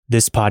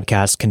This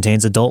podcast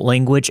contains adult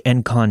language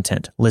and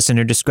content.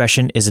 Listener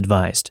discretion is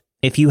advised.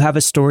 If you have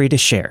a story to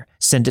share,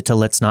 send it to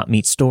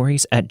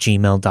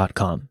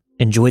letsnotmeetstories@gmail.com.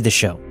 Enjoy the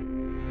show.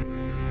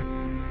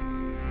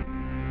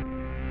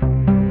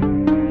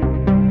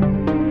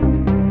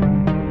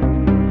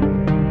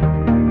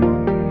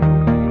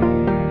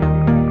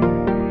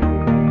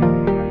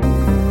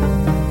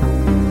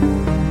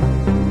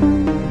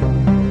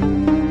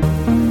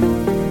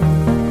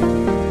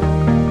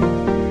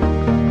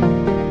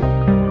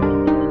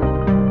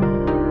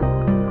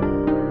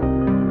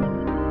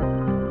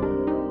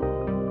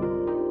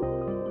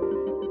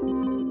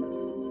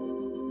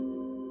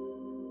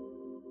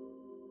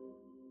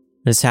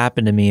 This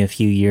happened to me a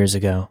few years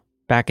ago,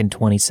 back in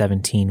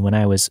 2017 when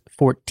I was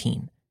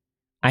 14.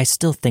 I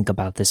still think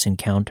about this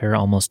encounter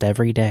almost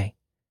every day.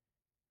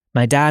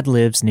 My dad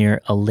lives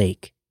near a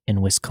lake in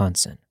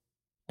Wisconsin.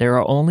 There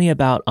are only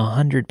about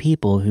 100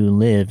 people who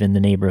live in the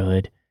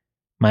neighborhood.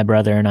 My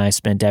brother and I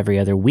spent every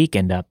other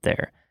weekend up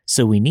there,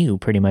 so we knew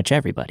pretty much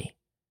everybody.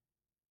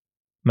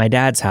 My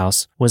dad's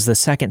house was the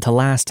second to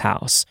last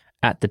house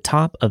at the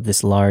top of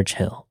this large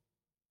hill.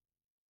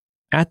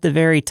 At the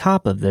very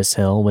top of this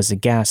hill was a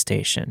gas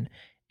station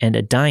and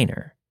a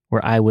diner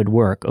where I would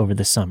work over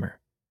the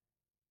summer.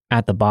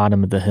 At the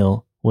bottom of the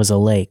hill was a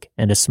lake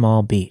and a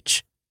small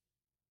beach.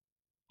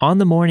 On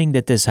the morning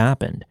that this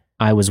happened,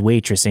 I was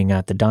waitressing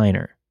at the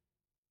diner.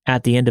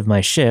 At the end of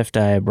my shift,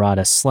 I brought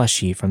a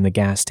slushie from the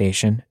gas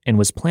station and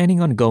was planning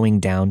on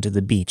going down to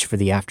the beach for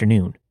the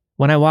afternoon.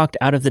 When I walked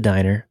out of the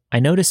diner, I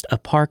noticed a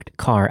parked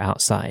car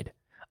outside,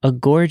 a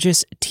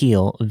gorgeous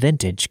teal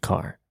vintage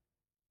car.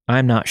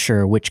 I'm not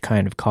sure which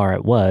kind of car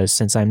it was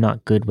since I'm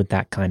not good with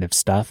that kind of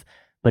stuff,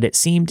 but it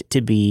seemed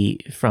to be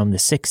from the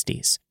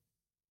 60s.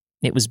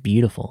 It was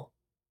beautiful.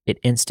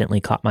 It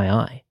instantly caught my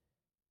eye.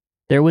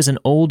 There was an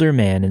older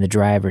man in the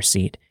driver's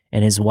seat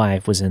and his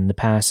wife was in the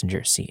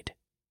passenger seat.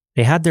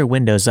 They had their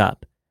windows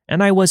up,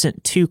 and I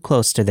wasn't too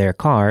close to their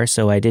car,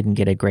 so I didn't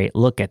get a great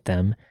look at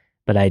them,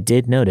 but I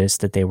did notice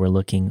that they were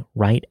looking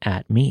right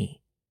at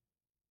me.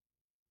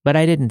 But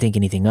I didn't think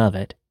anything of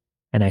it,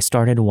 and I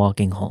started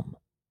walking home.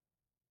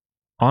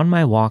 On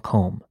my walk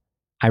home,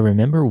 I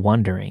remember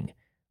wondering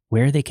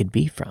where they could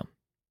be from.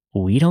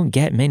 We don't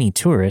get many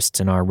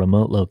tourists in our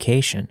remote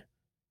location.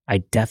 I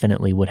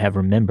definitely would have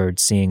remembered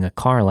seeing a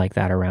car like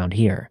that around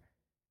here.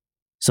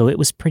 So it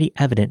was pretty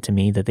evident to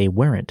me that they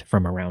weren't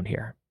from around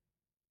here.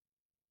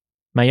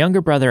 My younger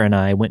brother and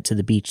I went to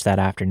the beach that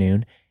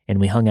afternoon and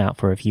we hung out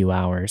for a few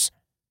hours.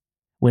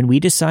 When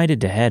we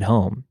decided to head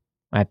home,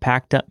 I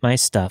packed up my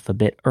stuff a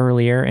bit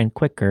earlier and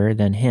quicker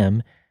than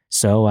him,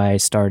 so I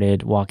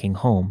started walking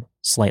home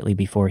slightly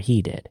before he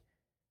did.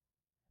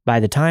 By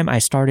the time I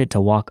started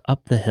to walk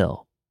up the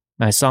hill,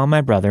 I saw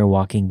my brother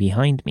walking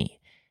behind me,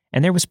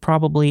 and there was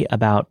probably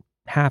about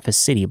half a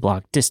city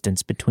block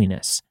distance between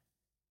us.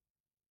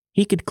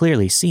 He could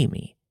clearly see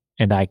me,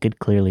 and I could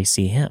clearly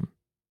see him,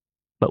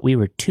 but we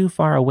were too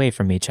far away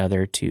from each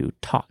other to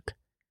talk.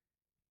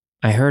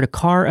 I heard a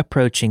car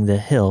approaching the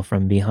hill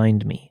from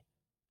behind me.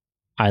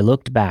 I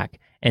looked back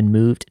and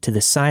moved to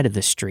the side of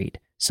the street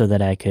so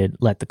that I could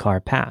let the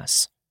car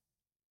pass.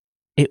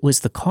 It was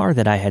the car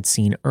that I had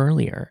seen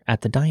earlier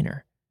at the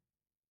diner.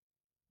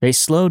 They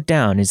slowed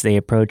down as they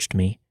approached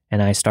me,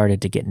 and I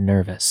started to get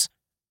nervous.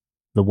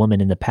 The woman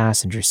in the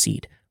passenger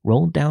seat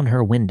rolled down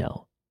her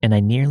window, and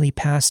I nearly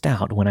passed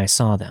out when I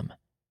saw them.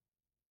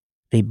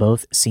 They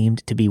both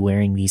seemed to be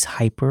wearing these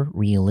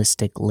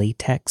hyper-realistic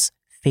latex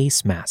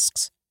face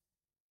masks.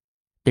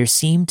 There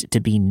seemed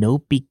to be no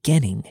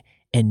beginning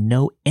and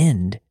no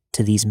end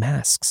to these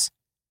masks.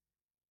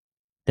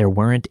 There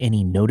weren't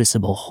any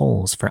noticeable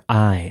holes for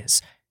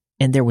eyes,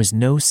 and there was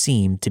no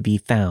seam to be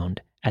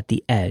found at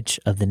the edge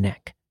of the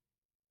neck.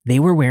 They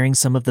were wearing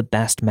some of the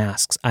best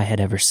masks I had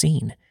ever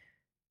seen.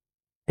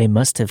 They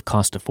must have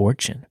cost a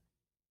fortune.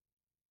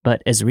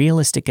 But as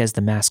realistic as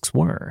the masks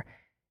were,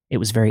 it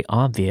was very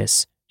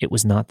obvious it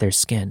was not their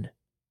skin.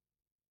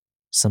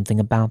 Something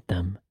about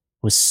them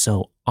was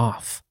so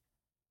off.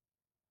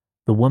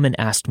 The woman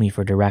asked me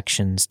for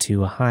directions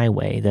to a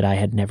highway that I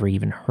had never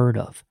even heard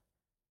of.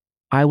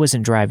 I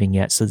wasn't driving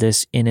yet, so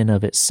this in and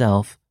of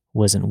itself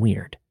wasn't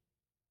weird.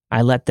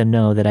 I let them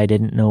know that I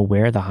didn't know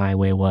where the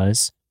highway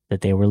was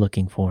that they were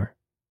looking for.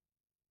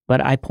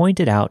 But I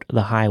pointed out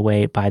the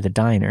highway by the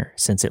diner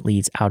since it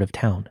leads out of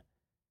town.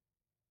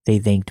 They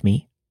thanked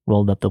me,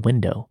 rolled up the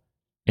window,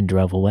 and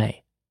drove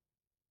away.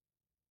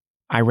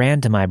 I ran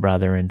to my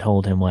brother and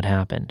told him what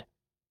happened.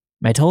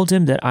 I told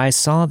him that I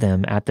saw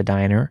them at the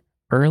diner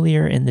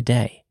earlier in the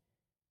day.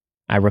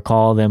 I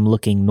recall them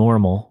looking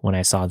normal when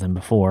I saw them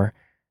before,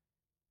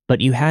 but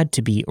you had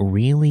to be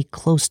really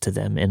close to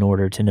them in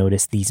order to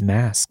notice these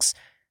masks.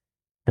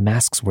 The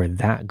masks were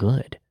that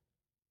good.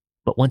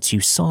 But once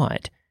you saw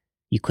it,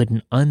 you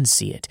couldn't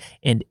unsee it,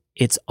 and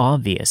it's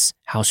obvious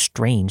how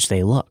strange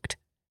they looked.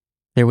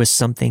 There was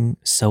something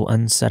so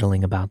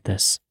unsettling about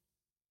this.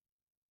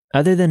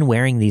 Other than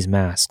wearing these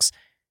masks,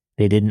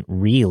 they didn't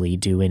really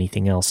do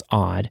anything else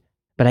odd,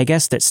 but I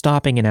guess that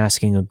stopping and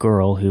asking a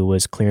girl who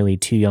was clearly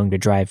too young to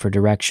drive for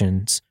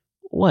directions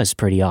was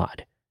pretty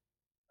odd.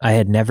 I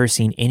had never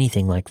seen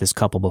anything like this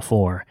couple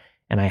before,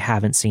 and I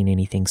haven't seen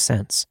anything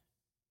since.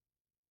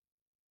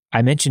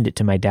 I mentioned it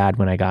to my dad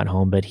when I got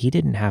home, but he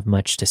didn't have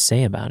much to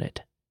say about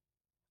it.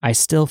 I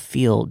still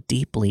feel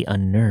deeply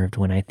unnerved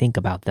when I think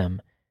about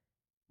them,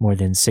 more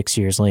than 6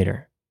 years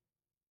later.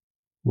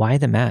 Why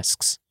the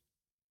masks?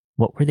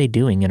 What were they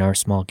doing in our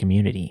small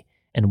community,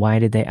 and why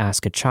did they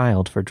ask a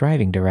child for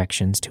driving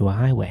directions to a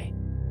highway?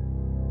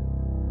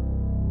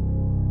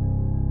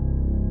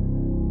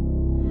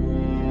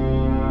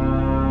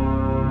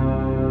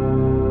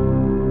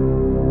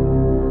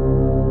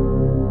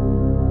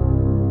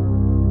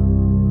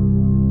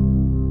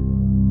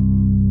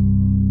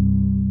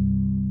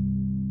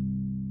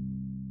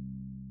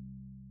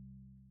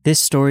 This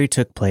story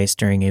took place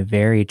during a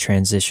very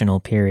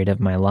transitional period of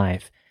my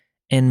life,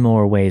 in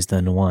more ways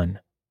than one.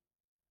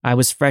 I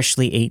was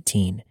freshly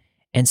 18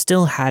 and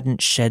still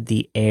hadn't shed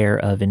the air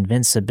of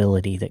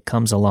invincibility that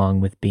comes along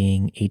with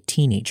being a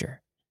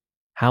teenager.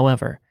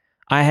 However,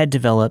 I had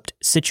developed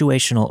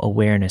situational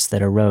awareness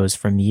that arose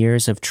from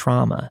years of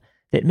trauma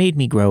that made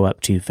me grow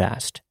up too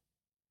fast.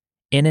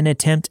 In an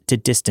attempt to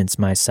distance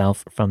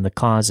myself from the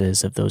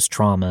causes of those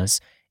traumas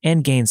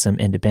and gain some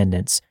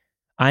independence,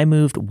 I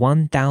moved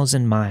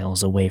 1,000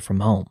 miles away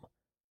from home.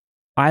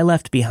 I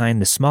left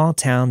behind the small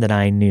town that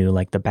I knew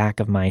like the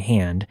back of my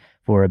hand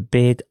for a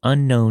big,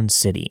 unknown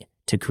city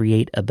to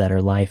create a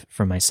better life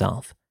for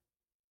myself.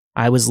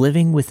 I was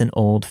living with an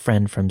old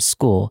friend from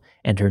school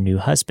and her new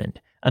husband,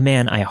 a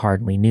man I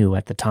hardly knew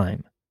at the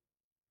time.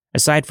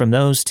 Aside from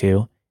those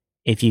two,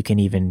 if you can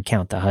even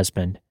count the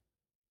husband,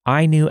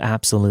 I knew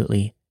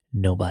absolutely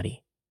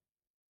nobody.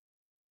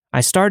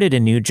 I started a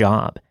new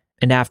job,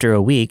 and after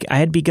a week, I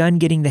had begun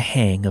getting the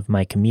hang of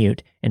my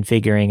commute and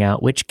figuring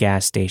out which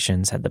gas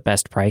stations had the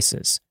best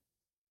prices.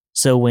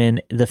 So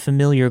when the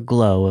familiar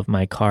glow of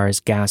my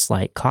car's gas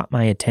light caught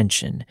my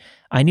attention,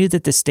 I knew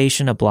that the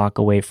station a block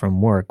away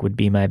from work would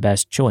be my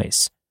best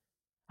choice.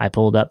 I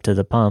pulled up to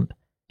the pump,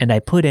 and I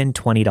put in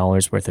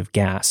 $20 worth of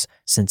gas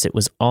since it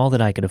was all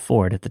that I could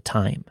afford at the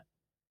time.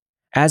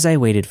 As I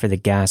waited for the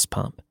gas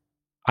pump,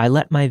 I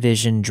let my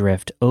vision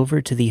drift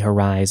over to the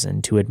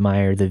horizon to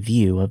admire the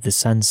view of the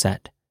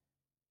sunset.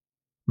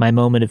 My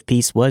moment of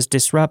peace was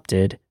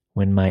disrupted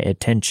when my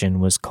attention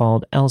was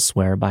called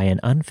elsewhere by an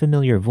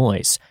unfamiliar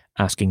voice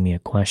asking me a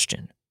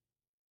question.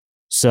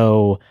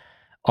 "So,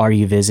 are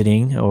you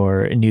visiting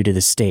or new to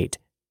the state?"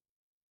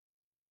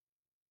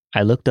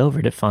 I looked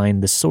over to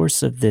find the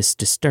source of this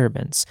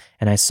disturbance,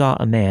 and I saw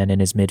a man in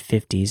his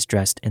mid-50s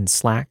dressed in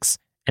slacks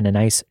and a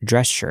nice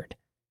dress shirt.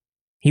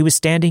 He was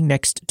standing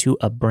next to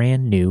a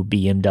brand new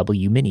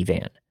BMW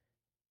minivan.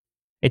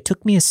 It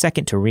took me a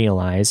second to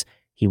realize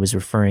he was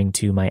referring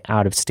to my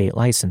out-of-state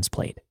license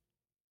plate.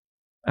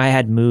 I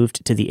had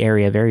moved to the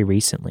area very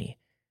recently.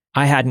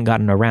 I hadn't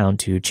gotten around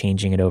to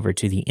changing it over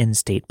to the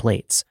in-state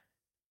plates.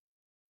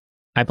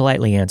 I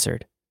politely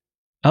answered,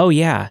 "Oh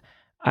yeah,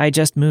 I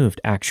just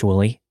moved,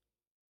 actually."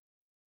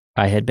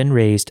 I had been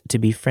raised to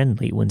be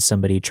friendly when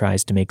somebody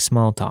tries to make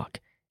small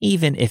talk,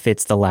 even if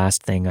it's the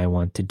last thing I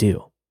want to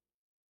do.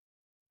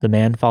 The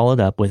man followed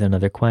up with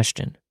another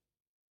question.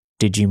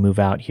 "Did you move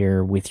out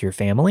here with your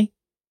family?"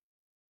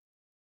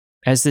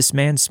 As this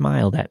man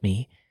smiled at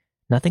me,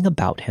 nothing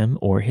about him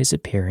or his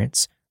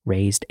appearance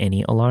raised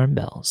any alarm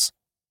bells.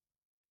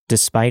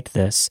 Despite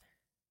this,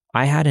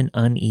 I had an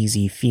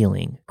uneasy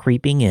feeling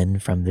creeping in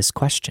from this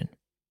question.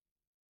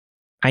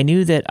 I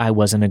knew that I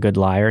wasn't a good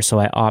liar, so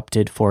I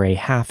opted for a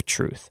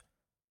half-truth.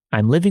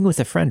 "I'm living with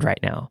a friend right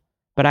now,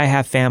 but I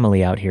have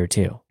family out here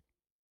too."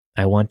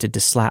 I wanted to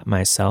slap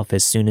myself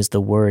as soon as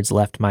the words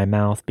left my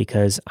mouth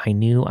because I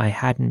knew I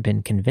hadn't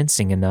been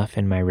convincing enough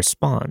in my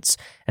response,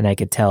 and I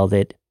could tell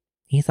that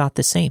he thought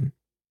the same.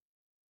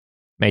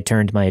 I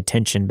turned my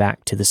attention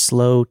back to the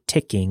slow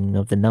ticking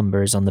of the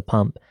numbers on the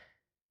pump,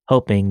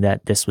 hoping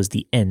that this was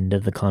the end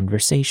of the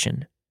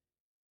conversation.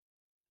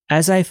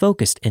 As I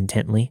focused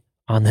intently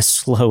on the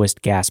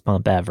slowest gas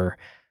pump ever,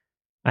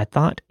 I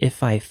thought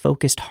if I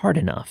focused hard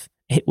enough,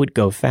 it would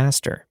go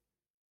faster.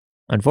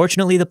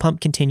 Unfortunately, the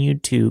pump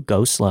continued to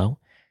go slow,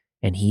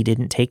 and he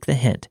didn't take the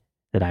hint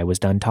that I was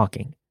done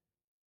talking.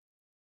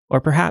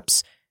 Or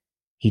perhaps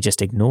he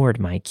just ignored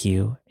my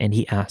cue and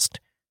he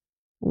asked,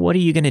 "What are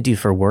you going to do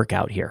for work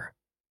out here?"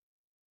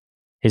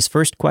 His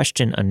first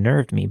question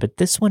unnerved me, but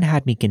this one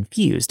had me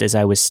confused as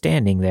I was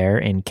standing there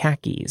in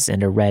khakis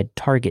and a red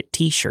Target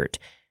t-shirt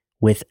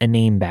with a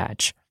name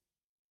badge.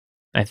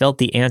 I felt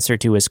the answer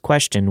to his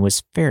question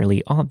was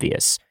fairly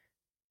obvious.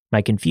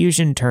 My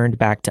confusion turned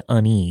back to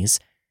unease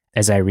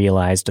as I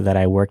realized that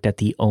I worked at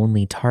the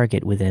only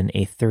Target within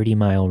a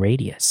 30-mile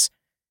radius.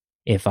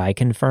 If I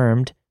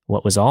confirmed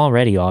what was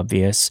already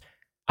obvious,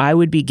 I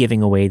would be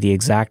giving away the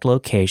exact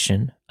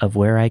location of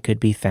where I could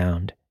be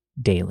found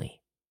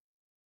daily.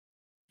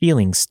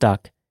 Feeling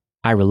stuck,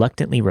 I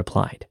reluctantly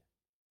replied,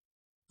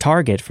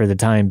 "Target for the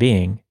time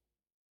being."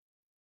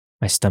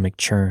 My stomach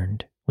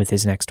churned with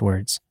his next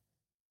words.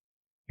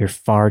 "You're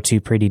far too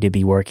pretty to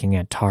be working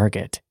at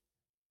Target."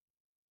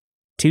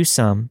 To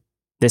some,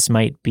 This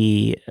might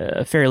be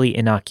fairly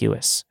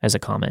innocuous as a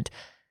comment,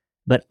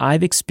 but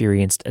I've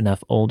experienced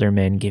enough older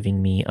men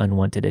giving me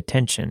unwanted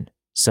attention,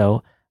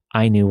 so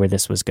I knew where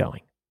this was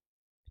going.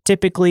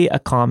 Typically, a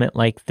comment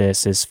like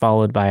this is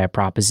followed by a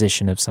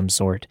proposition of some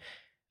sort.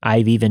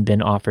 I've even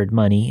been offered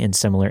money in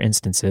similar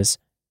instances,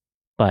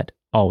 but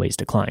always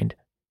declined.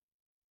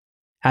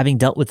 Having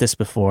dealt with this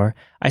before,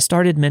 I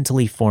started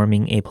mentally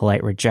forming a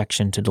polite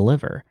rejection to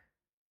deliver.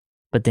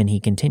 But then he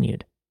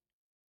continued.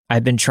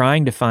 I've been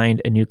trying to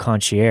find a new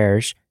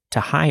concierge to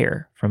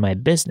hire for my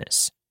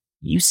business.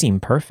 You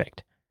seem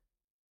perfect.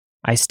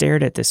 I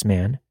stared at this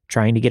man,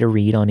 trying to get a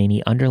read on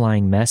any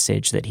underlying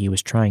message that he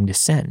was trying to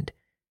send.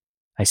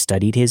 I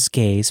studied his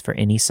gaze for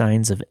any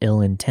signs of ill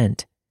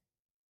intent,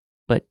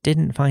 but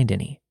didn't find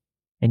any.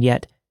 And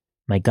yet,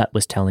 my gut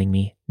was telling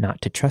me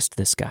not to trust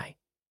this guy,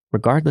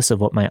 regardless of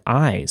what my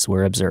eyes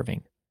were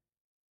observing.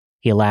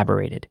 He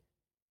elaborated.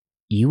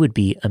 You would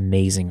be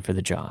amazing for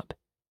the job.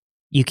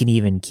 You can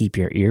even keep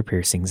your ear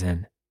piercings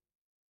in.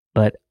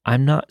 But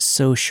I'm not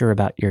so sure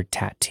about your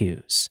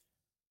tattoos.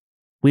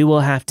 We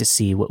will have to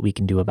see what we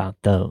can do about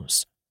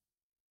those.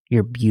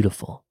 You're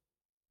beautiful.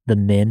 The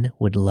men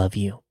would love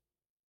you.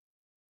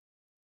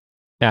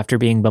 After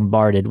being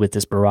bombarded with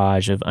this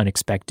barrage of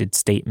unexpected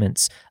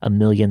statements, a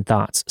million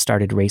thoughts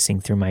started racing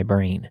through my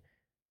brain.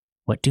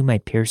 What do my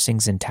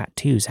piercings and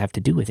tattoos have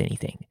to do with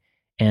anything?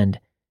 And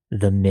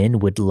the men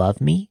would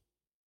love me?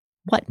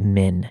 What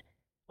men?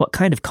 What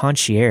kind of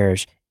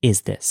concierge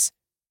is this?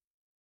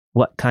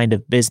 What kind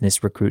of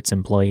business recruits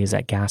employees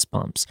at gas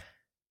pumps?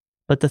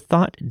 But the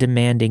thought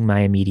demanding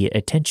my immediate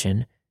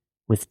attention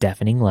with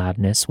deafening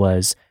loudness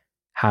was,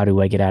 how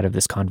do I get out of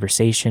this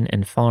conversation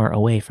and far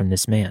away from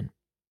this man?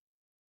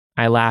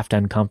 I laughed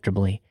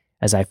uncomfortably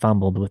as I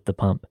fumbled with the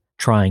pump,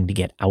 trying to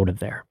get out of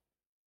there.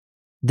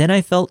 Then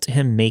I felt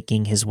him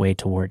making his way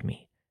toward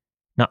me.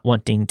 Not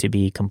wanting to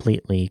be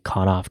completely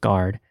caught off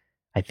guard,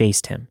 I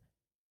faced him.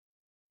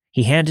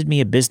 He handed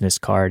me a business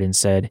card and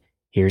said,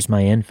 here's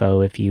my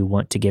info if you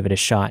want to give it a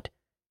shot.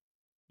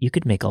 You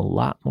could make a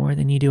lot more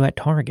than you do at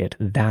Target,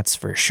 that's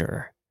for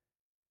sure.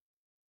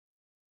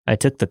 I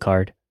took the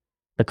card.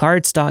 The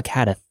cardstock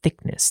had a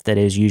thickness that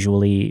is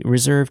usually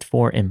reserved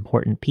for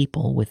important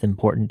people with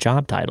important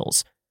job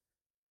titles.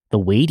 The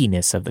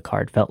weightiness of the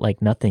card felt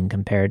like nothing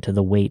compared to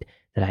the weight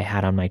that I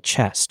had on my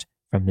chest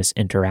from this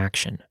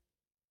interaction.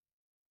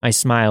 I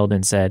smiled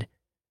and said,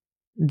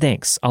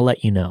 thanks, I'll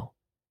let you know,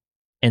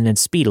 and then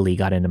speedily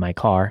got into my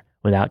car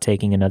without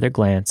taking another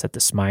glance at the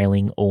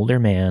smiling older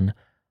man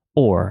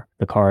or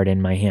the card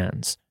in my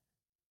hands.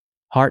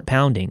 Heart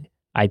pounding,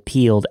 I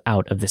peeled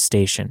out of the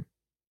station.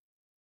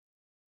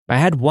 I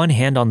had one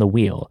hand on the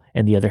wheel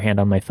and the other hand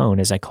on my phone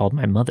as I called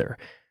my mother,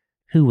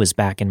 who was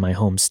back in my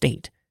home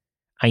state.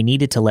 I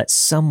needed to let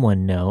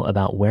someone know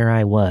about where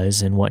I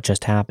was and what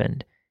just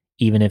happened,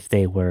 even if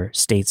they were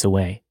states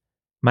away.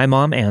 My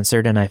mom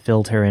answered and I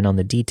filled her in on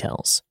the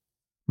details.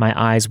 My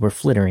eyes were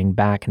flittering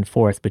back and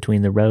forth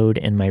between the road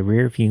and my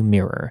rearview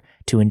mirror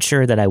to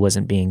ensure that I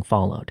wasn't being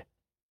followed.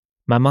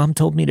 My mom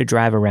told me to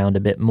drive around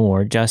a bit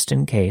more just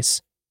in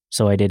case,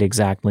 so I did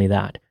exactly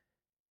that.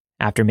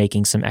 After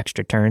making some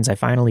extra turns, I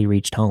finally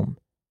reached home.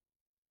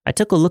 I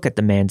took a look at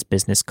the man's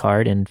business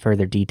card in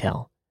further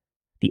detail.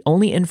 The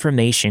only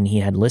information he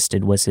had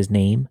listed was his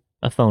name,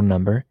 a phone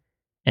number,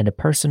 and a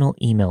personal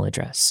email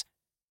address.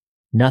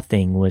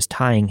 Nothing was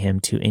tying him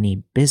to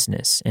any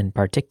business in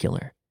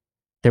particular.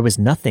 There was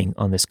nothing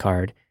on this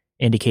card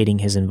indicating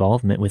his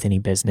involvement with any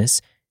business,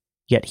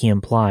 yet he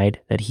implied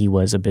that he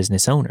was a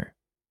business owner.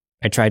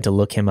 I tried to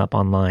look him up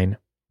online.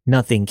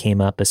 Nothing came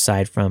up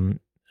aside from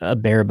a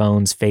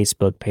bare-bones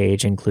Facebook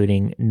page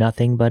including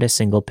nothing but a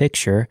single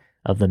picture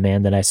of the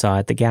man that I saw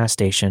at the gas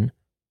station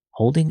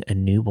holding a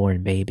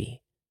newborn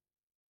baby.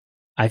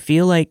 I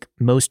feel like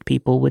most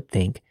people would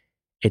think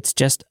it's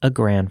just a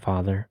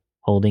grandfather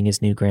holding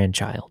his new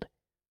grandchild.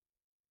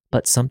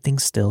 But something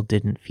still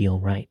didn't feel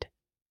right.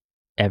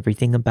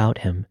 Everything about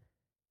him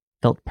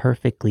felt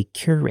perfectly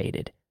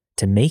curated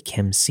to make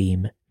him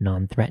seem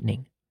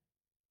non-threatening.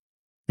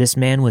 This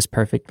man was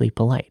perfectly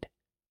polite.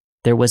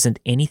 There wasn't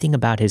anything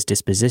about his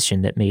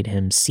disposition that made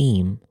him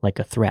seem like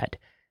a threat.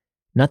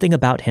 Nothing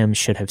about him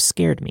should have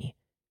scared me,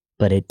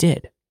 but it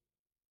did.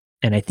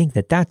 And I think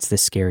that that's the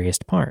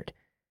scariest part.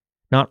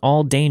 Not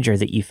all danger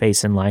that you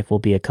face in life will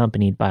be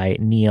accompanied by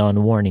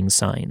neon warning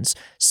signs.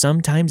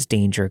 Sometimes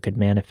danger could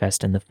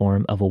manifest in the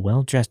form of a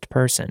well-dressed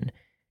person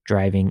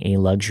driving a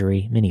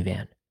luxury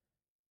minivan.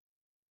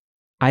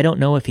 I don't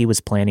know if he was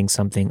planning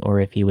something or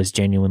if he was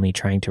genuinely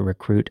trying to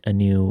recruit a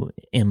new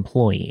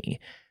employee.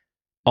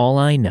 All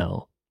I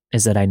know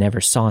is that I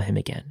never saw him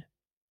again.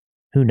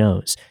 Who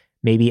knows?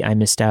 Maybe I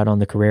missed out on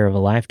the career of a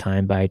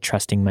lifetime by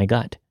trusting my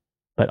gut.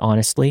 But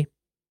honestly,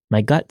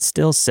 my gut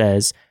still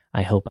says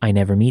I hope I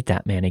never meet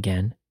that man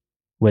again,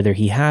 whether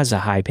he has a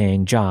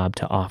high-paying job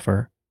to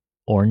offer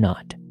or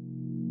not.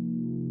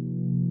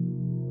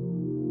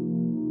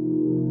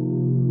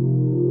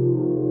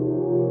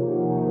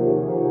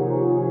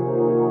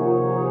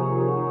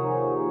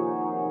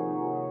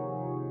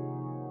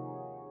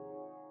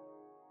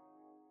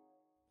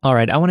 All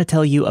right, I want to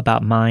tell you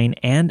about mine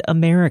and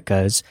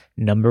America's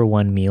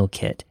 #1 meal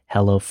kit,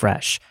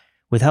 HelloFresh.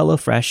 With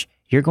HelloFresh,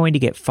 you're going to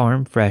get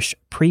farm-fresh,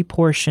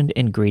 pre-portioned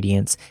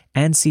ingredients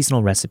and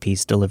seasonal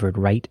recipes delivered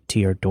right to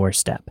your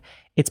doorstep.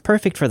 It's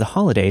perfect for the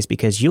holidays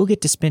because you'll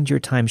get to spend your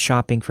time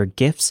shopping for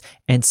gifts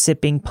and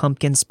sipping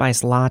pumpkin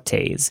spice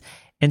lattes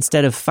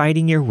instead of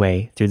fighting your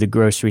way through the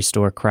grocery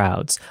store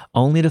crowds,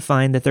 only to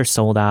find that they're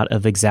sold out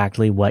of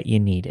exactly what you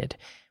needed.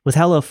 With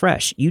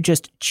HelloFresh, you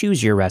just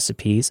choose your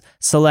recipes,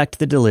 select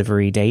the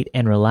delivery date,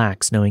 and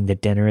relax knowing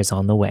that dinner is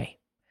on the way.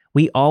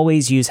 We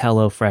always use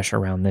HelloFresh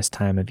around this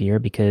time of year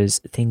because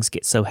things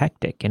get so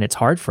hectic and it's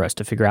hard for us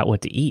to figure out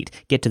what to eat,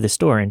 get to the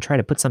store, and try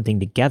to put something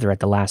together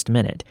at the last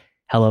minute.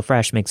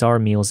 HelloFresh makes our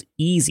meals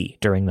easy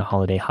during the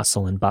holiday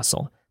hustle and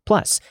bustle.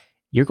 Plus,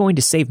 you're going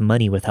to save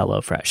money with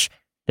HelloFresh.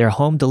 Their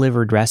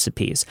home-delivered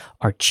recipes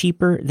are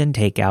cheaper than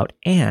takeout,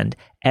 and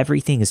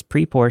everything is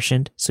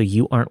pre-portioned so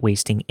you aren't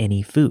wasting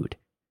any food.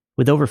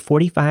 With over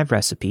 45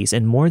 recipes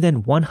and more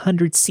than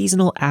 100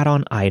 seasonal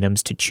add-on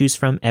items to choose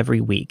from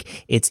every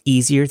week, it's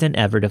easier than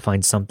ever to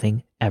find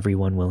something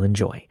everyone will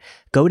enjoy.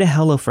 Go to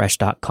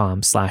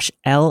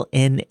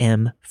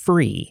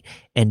HelloFresh.com/LNMFree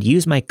and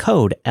use my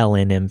code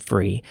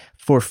LNMFree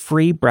for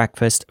free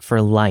breakfast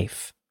for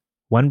life.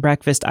 One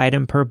breakfast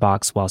item per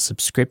box while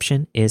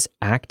subscription is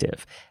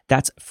active.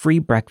 That's free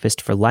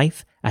breakfast for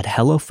life at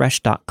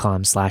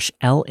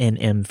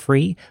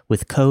HelloFresh.com/LNMFree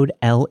with code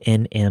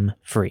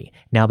LNMFree.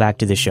 Now back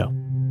to the show.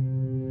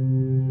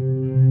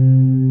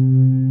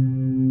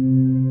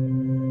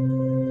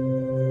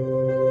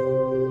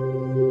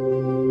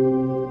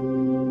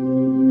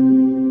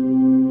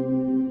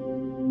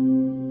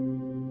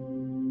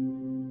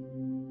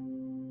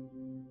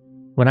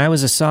 When I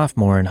was a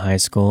sophomore in high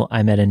school,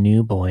 I met a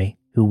new boy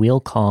who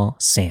we'll call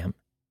Sam.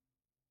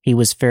 He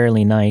was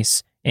fairly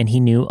nice, and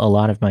he knew a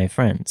lot of my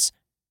friends.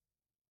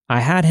 I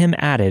had him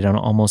added on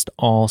almost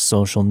all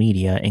social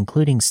media,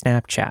 including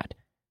Snapchat,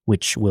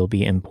 which will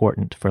be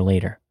important for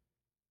later.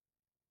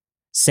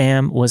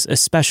 Sam was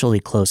especially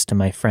close to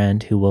my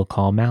friend who we'll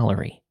call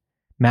Mallory.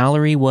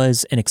 Mallory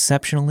was an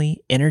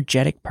exceptionally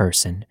energetic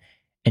person,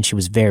 and she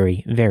was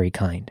very, very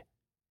kind.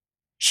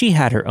 She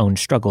had her own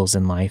struggles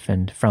in life,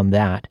 and from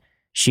that,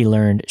 she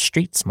learned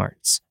street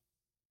smarts.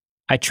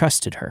 I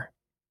trusted her,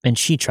 and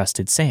she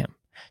trusted Sam,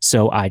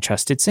 so I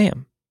trusted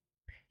Sam.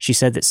 She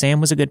said that Sam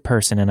was a good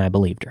person, and I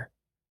believed her.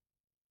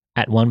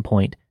 At one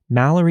point,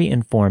 Mallory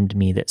informed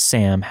me that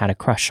Sam had a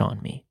crush on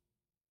me.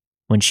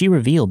 When she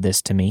revealed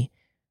this to me,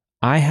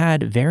 I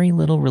had very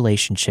little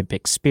relationship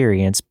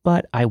experience,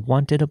 but I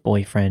wanted a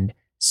boyfriend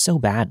so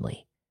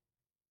badly.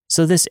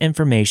 So this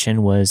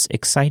information was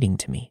exciting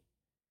to me.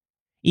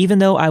 Even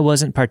though I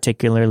wasn't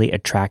particularly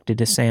attracted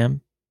to Sam,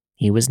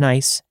 he was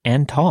nice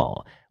and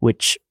tall,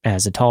 which,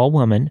 as a tall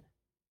woman,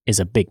 is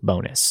a big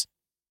bonus.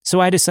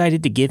 So I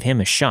decided to give him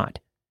a shot.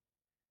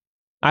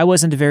 I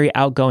wasn't a very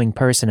outgoing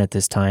person at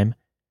this time,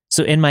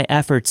 so in my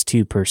efforts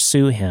to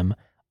pursue him,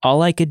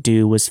 all I could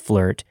do was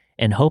flirt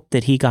and hope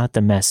that he got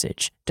the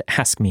message to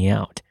ask me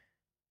out.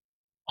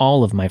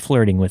 All of my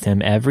flirting with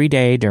him every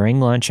day during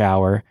lunch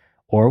hour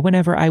or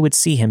whenever I would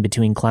see him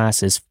between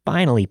classes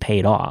finally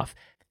paid off,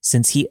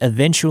 since he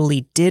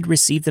eventually did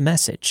receive the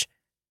message.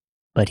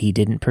 But he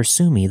didn't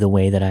pursue me the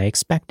way that I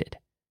expected.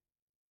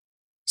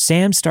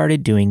 Sam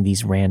started doing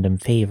these random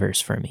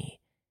favors for me.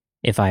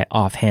 If I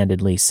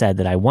offhandedly said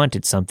that I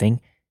wanted something,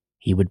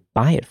 he would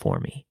buy it for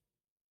me.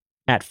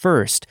 At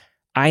first,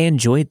 I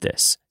enjoyed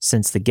this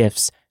since the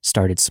gifts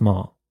started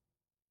small.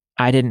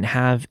 I didn't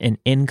have an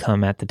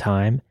income at the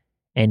time,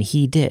 and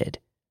he did.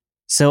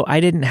 So I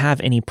didn't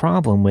have any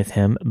problem with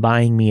him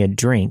buying me a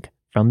drink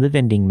from the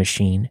vending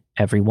machine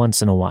every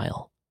once in a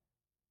while.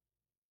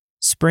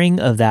 Spring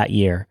of that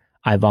year,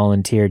 I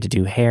volunteered to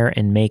do hair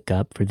and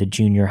makeup for the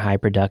junior high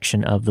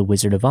production of The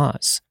Wizard of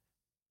Oz.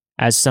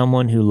 As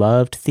someone who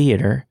loved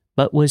theater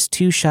but was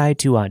too shy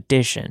to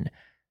audition,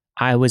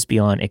 I was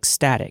beyond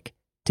ecstatic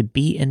to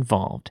be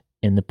involved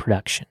in the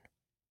production.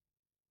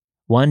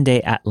 One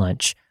day at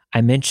lunch, I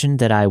mentioned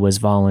that I was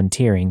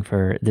volunteering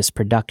for this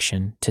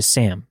production to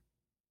Sam.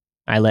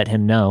 I let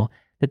him know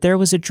that there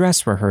was a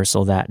dress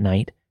rehearsal that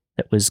night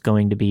that was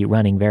going to be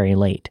running very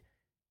late.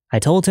 I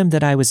told him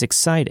that I was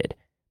excited,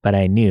 but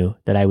I knew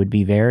that I would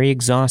be very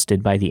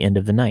exhausted by the end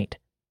of the night.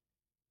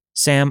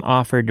 Sam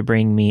offered to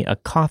bring me a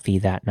coffee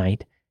that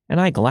night,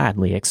 and I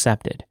gladly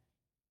accepted.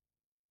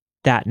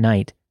 That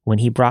night, when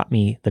he brought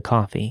me the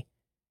coffee,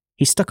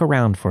 he stuck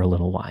around for a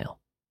little while.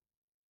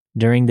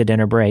 During the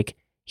dinner break,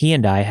 he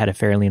and I had a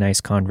fairly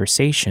nice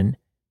conversation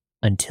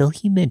until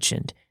he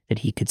mentioned that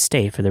he could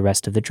stay for the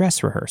rest of the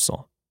dress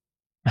rehearsal.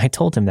 I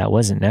told him that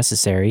wasn't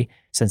necessary,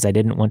 since I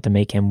didn't want to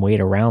make him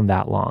wait around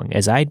that long,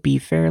 as I'd be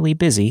fairly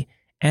busy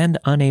and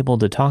unable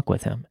to talk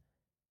with him.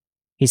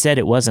 He said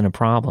it wasn't a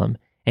problem,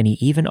 and he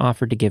even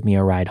offered to give me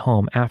a ride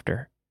home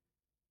after.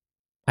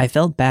 I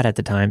felt bad at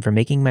the time for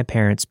making my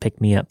parents pick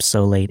me up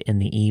so late in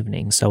the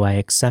evening, so I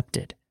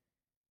accepted.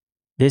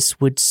 This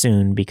would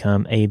soon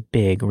become a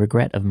big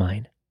regret of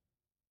mine.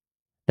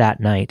 That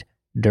night,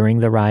 during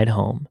the ride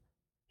home,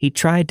 He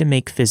tried to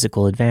make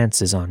physical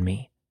advances on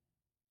me.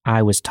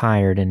 I was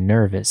tired and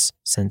nervous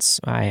since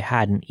I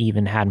hadn't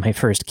even had my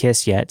first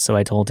kiss yet, so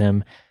I told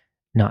him,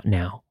 not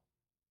now.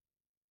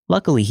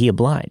 Luckily, he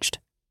obliged.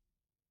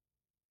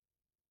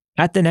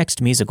 At the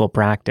next musical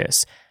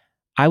practice,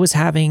 I was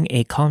having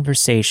a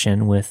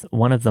conversation with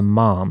one of the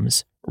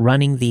moms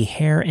running the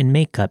hair and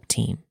makeup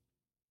team.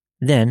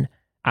 Then,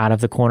 out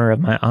of the corner of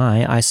my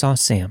eye, I saw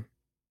Sam.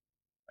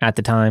 At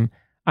the time,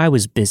 I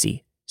was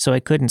busy, so I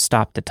couldn't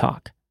stop to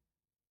talk.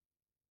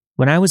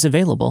 When I was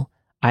available,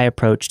 I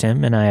approached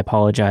him and I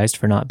apologized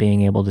for not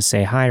being able to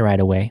say hi right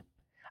away.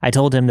 I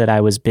told him that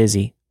I was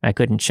busy, I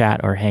couldn't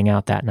chat or hang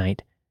out that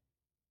night.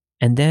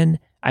 And then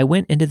I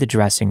went into the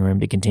dressing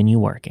room to continue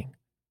working.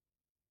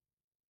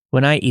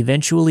 When I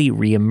eventually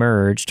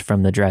re-emerged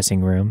from the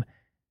dressing room,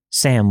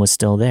 Sam was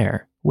still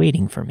there,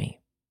 waiting for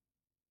me.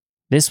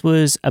 This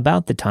was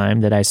about the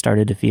time that I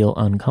started to feel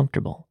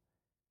uncomfortable.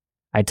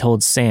 I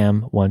told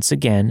Sam once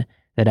again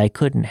that I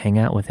couldn't hang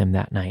out with him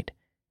that night,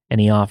 and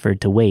he offered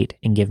to wait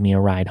and give me a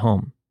ride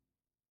home.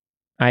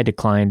 I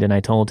declined and I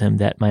told him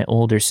that my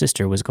older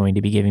sister was going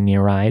to be giving me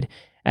a ride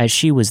as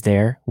she was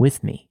there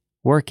with me,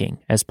 working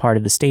as part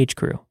of the stage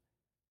crew.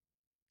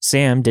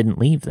 Sam didn't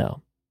leave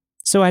though,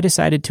 so I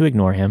decided to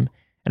ignore him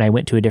and I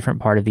went to a different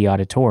part of the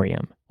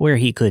auditorium where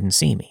he couldn't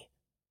see me.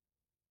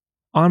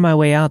 On my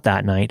way out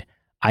that night,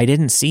 I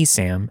didn't see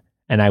Sam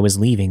and I was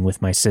leaving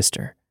with my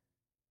sister.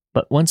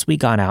 But once we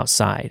got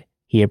outside,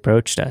 he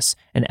approached us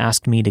and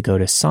asked me to go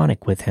to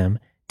Sonic with him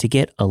to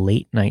get a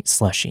late night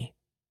slushie.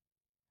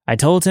 I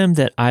told him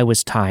that I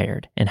was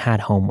tired and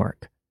had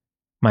homework.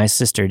 My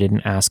sister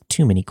didn't ask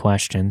too many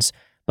questions,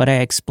 but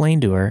I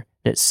explained to her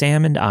that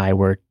Sam and I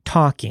were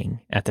talking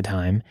at the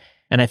time,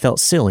 and I felt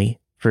silly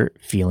for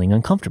feeling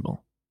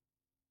uncomfortable.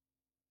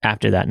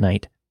 After that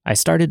night, I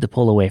started to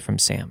pull away from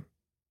Sam.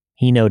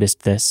 He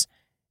noticed this,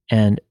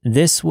 and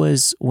this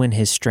was when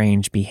his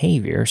strange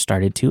behavior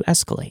started to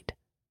escalate.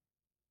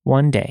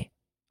 One day,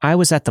 I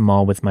was at the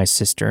mall with my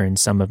sister and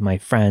some of my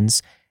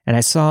friends, and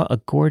I saw a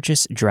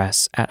gorgeous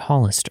dress at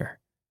Hollister.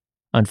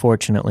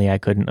 Unfortunately, I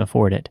couldn't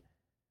afford it,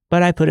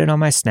 but I put it on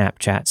my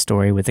Snapchat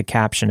story with a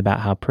caption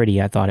about how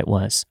pretty I thought it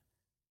was.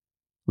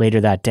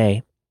 Later that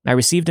day, I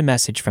received a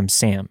message from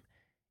Sam.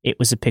 It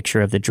was a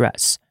picture of the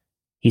dress.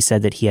 He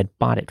said that he had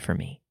bought it for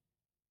me,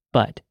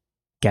 but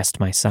guessed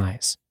my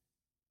size.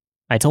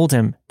 I told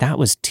him that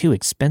was too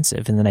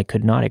expensive and that I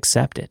could not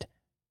accept it.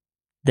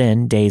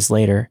 Then, days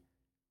later,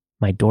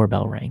 my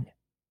doorbell rang.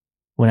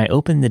 When I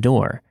opened the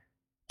door,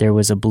 there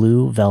was a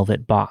blue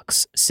velvet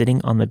box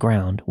sitting on the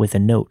ground with a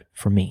note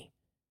for me.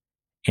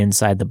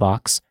 Inside the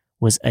box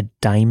was a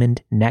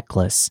diamond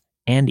necklace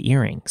and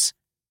earrings.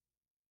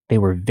 They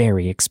were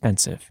very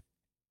expensive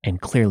and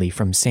clearly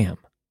from Sam.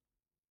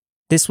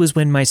 This was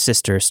when my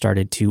sister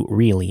started to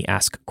really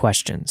ask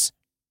questions.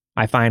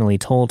 I finally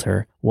told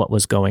her what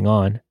was going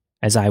on,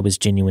 as I was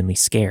genuinely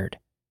scared.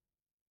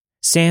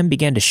 Sam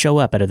began to show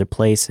up at other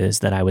places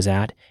that I was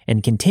at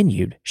and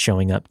continued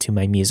showing up to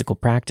my musical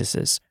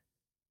practices.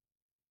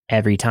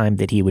 Every time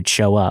that he would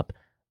show up,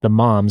 the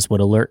moms would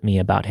alert me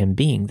about him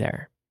being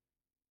there.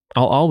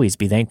 I'll always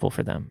be thankful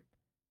for them.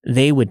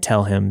 They would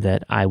tell him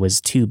that I was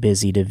too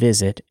busy to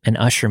visit and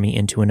usher me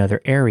into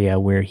another area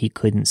where he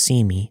couldn't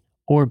see me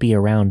or be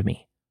around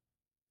me.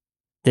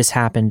 This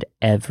happened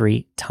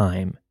every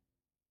time.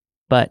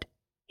 But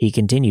he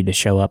continued to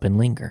show up and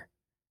linger.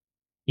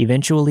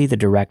 Eventually, the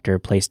director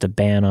placed a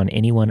ban on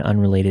anyone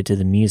unrelated to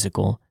the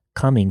musical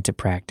coming to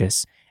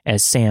practice,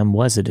 as Sam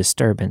was a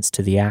disturbance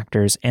to the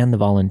actors and the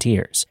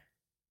volunteers.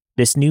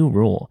 This new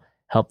rule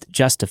helped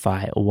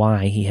justify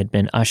why he had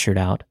been ushered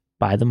out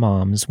by the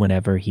moms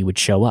whenever he would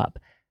show up.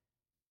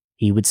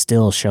 He would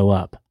still show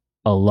up,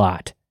 a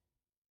lot.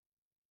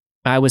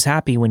 I was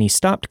happy when he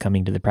stopped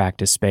coming to the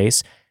practice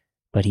space,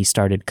 but he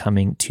started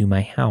coming to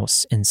my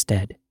house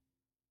instead.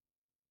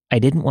 I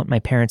didn't want my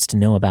parents to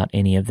know about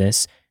any of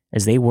this,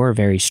 as they were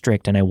very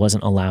strict and I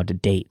wasn't allowed to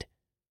date.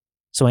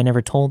 So I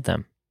never told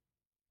them.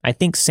 I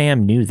think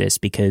Sam knew this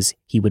because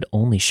he would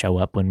only show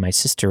up when my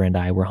sister and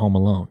I were home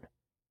alone.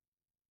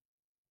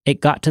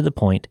 It got to the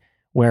point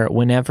where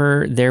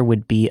whenever there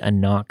would be a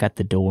knock at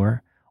the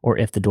door, or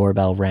if the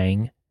doorbell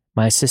rang,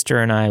 my sister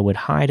and I would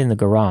hide in the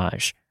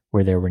garage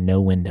where there were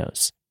no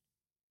windows.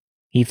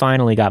 He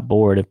finally got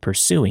bored of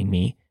pursuing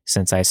me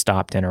since I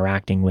stopped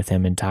interacting with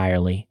him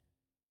entirely.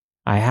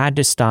 I had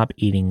to stop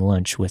eating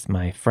lunch with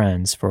my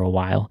friends for a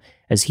while,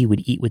 as he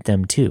would eat with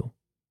them too.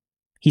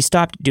 He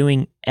stopped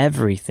doing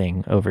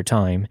everything over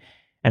time,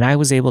 and I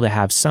was able to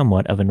have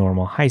somewhat of a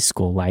normal high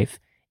school life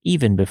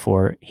even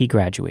before he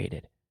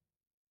graduated.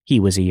 He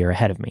was a year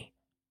ahead of me.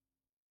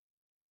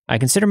 I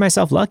consider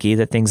myself lucky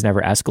that things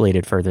never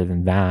escalated further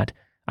than that.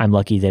 I'm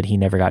lucky that he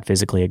never got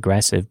physically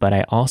aggressive, but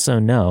I also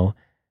know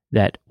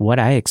that what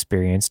I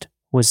experienced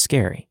was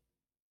scary.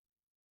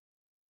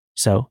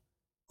 So,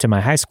 to my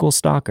high school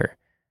stalker,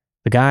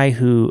 the guy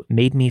who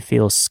made me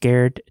feel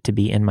scared to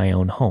be in my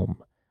own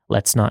home,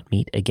 let's not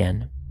meet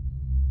again.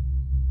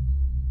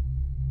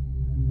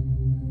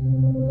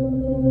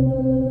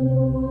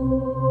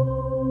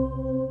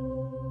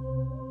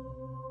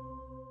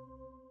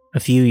 A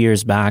few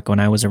years back, when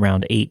I was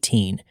around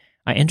 18,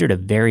 I entered a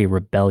very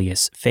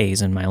rebellious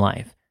phase in my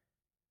life.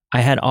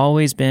 I had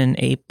always been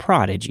a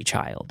prodigy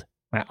child.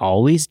 I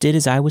always did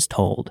as I was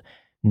told,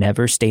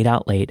 never stayed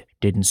out late,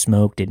 didn't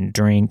smoke, didn't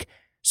drink,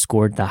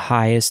 scored the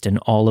highest in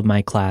all of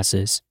my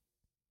classes.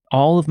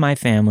 All of my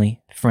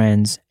family,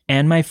 friends,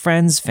 and my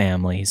friends'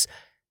 families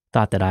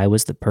thought that I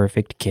was the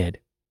perfect kid.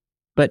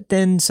 But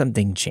then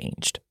something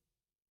changed.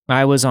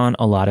 I was on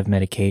a lot of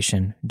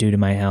medication due to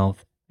my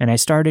health, and I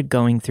started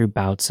going through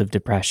bouts of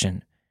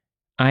depression.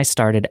 I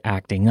started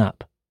acting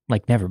up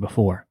like never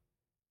before.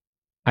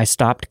 I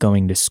stopped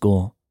going to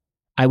school.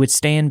 I would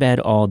stay in bed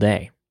all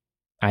day.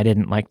 I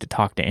didn't like to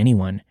talk to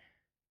anyone.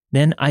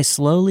 Then I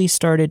slowly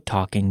started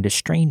talking to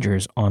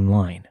strangers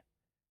online.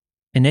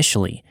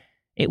 Initially,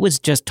 it was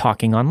just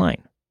talking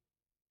online.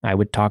 I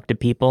would talk to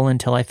people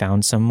until I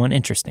found someone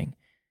interesting.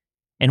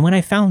 And when I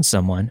found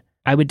someone,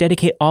 I would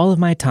dedicate all of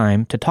my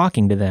time to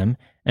talking to them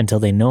until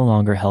they no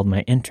longer held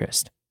my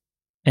interest.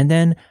 And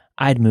then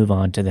I'd move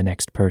on to the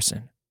next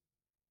person.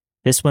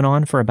 This went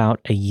on for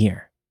about a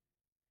year.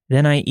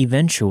 Then I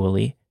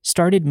eventually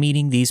started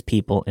meeting these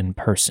people in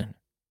person.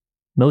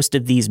 Most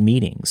of these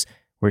meetings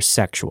were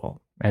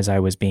sexual, as I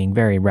was being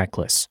very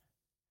reckless.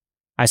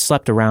 I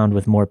slept around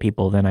with more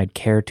people than I'd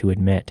care to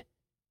admit.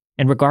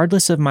 And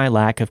regardless of my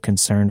lack of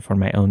concern for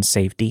my own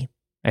safety,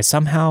 I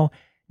somehow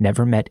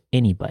never met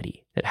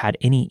anybody that had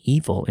any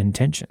evil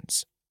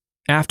intentions.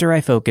 After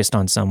I focused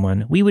on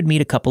someone, we would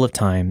meet a couple of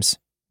times,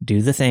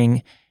 do the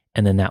thing,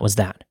 and then that was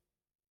that.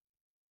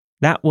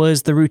 That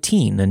was the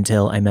routine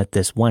until I met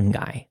this one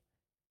guy.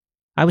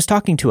 I was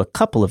talking to a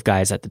couple of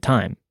guys at the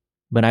time,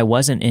 but I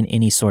wasn't in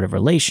any sort of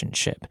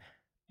relationship.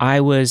 I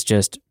was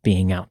just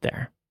being out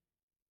there.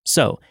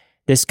 So,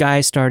 this guy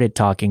started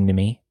talking to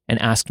me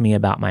and asked me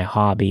about my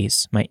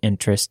hobbies, my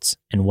interests,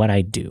 and what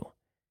I do.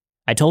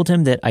 I told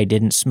him that I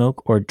didn't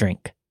smoke or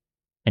drink,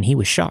 and he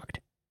was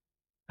shocked.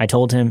 I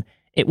told him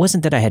it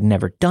wasn't that I had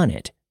never done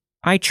it.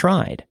 I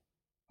tried,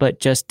 but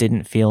just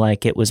didn't feel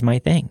like it was my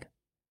thing.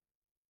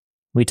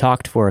 We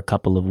talked for a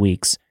couple of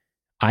weeks.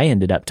 I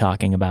ended up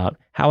talking about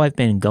how I've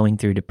been going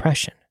through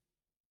depression.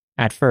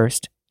 At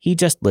first, he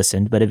just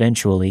listened, but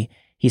eventually,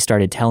 he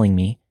started telling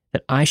me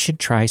that I should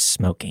try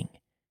smoking.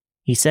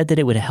 He said that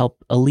it would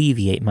help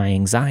alleviate my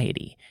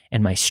anxiety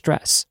and my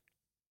stress.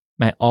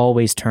 I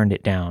always turned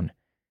it down,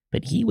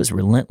 but he was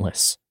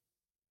relentless.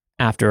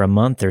 After a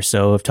month or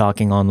so of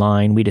talking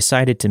online, we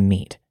decided to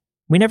meet.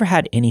 We never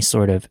had any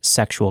sort of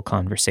sexual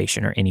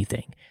conversation or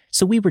anything,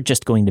 so we were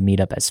just going to meet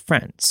up as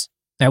friends.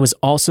 I was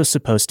also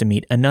supposed to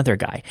meet another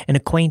guy, an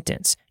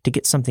acquaintance, to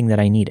get something that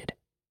I needed.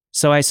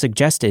 So I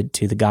suggested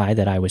to the guy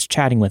that I was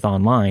chatting with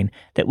online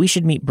that we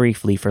should meet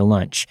briefly for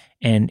lunch,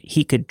 and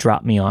he could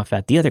drop me off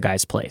at the other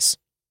guy's place.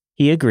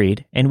 He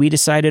agreed, and we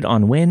decided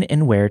on when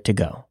and where to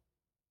go.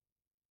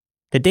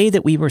 The day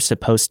that we were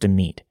supposed to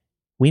meet,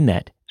 we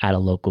met at a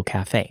local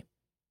cafe.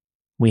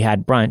 We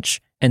had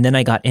brunch, and then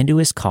I got into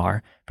his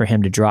car for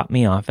him to drop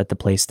me off at the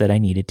place that I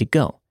needed to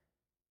go.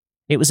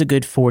 It was a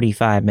good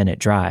 45-minute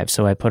drive,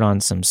 so I put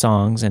on some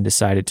songs and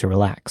decided to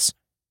relax.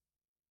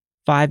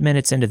 5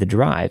 minutes into the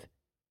drive,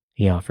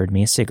 he offered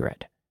me a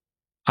cigarette.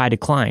 I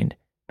declined,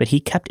 but he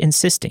kept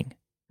insisting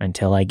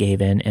until I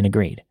gave in and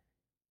agreed.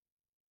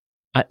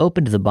 I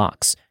opened the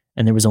box,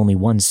 and there was only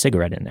one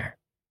cigarette in there.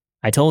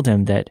 I told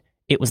him that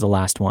it was the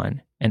last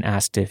one and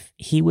asked if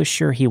he was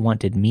sure he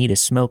wanted me to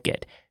smoke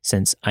it,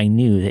 since I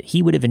knew that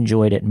he would have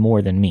enjoyed it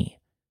more than me.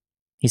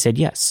 He said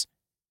yes,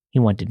 he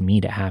wanted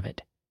me to have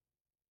it.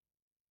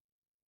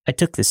 I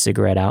took the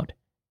cigarette out,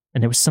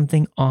 and there was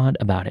something odd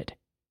about it.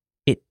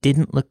 It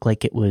didn't look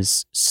like it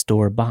was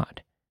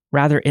store-bought.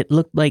 Rather, it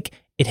looked like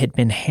it had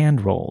been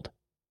hand-rolled.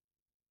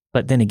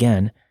 But then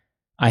again,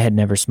 I had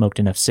never smoked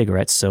enough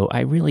cigarettes, so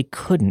I really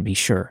couldn't be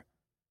sure.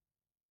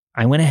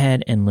 I went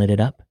ahead and lit it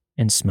up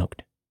and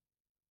smoked.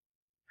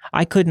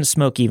 I couldn't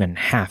smoke even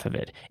half of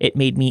it. It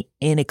made me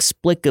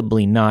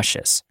inexplicably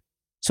nauseous.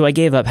 So I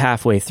gave up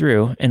halfway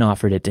through and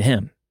offered it to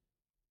him.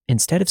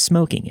 Instead of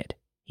smoking it,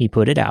 he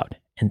put it out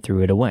and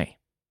threw it away.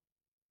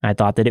 I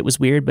thought that it was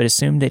weird, but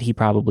assumed that he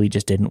probably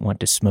just didn't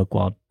want to smoke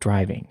while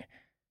driving.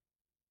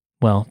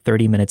 Well,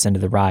 30 minutes into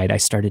the ride, I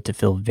started to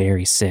feel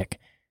very sick.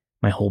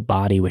 My whole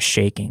body was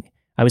shaking.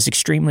 I was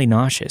extremely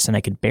nauseous, and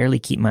I could barely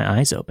keep my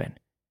eyes open.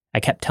 I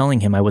kept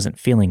telling him I wasn't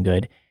feeling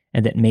good,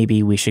 and that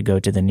maybe we should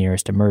go to the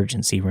nearest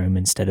emergency room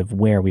instead of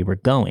where we were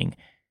going,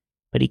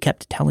 but he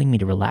kept telling me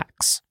to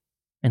relax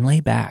and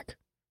lay back.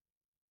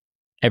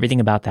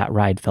 Everything about that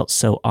ride felt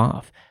so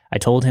off. I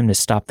told him to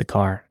stop the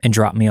car and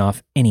drop me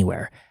off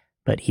anywhere,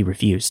 but he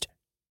refused.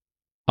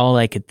 All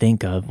I could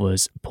think of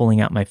was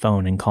pulling out my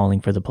phone and calling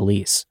for the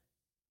police.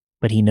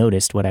 But he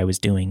noticed what I was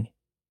doing.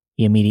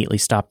 He immediately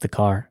stopped the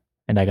car,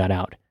 and I got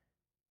out.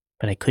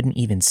 But I couldn't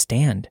even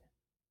stand.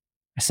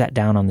 I sat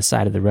down on the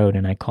side of the road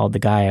and I called the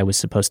guy I was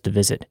supposed to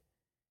visit.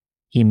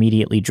 He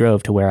immediately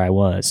drove to where I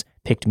was,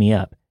 picked me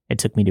up, and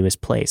took me to his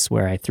place,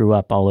 where I threw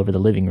up all over the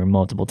living room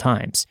multiple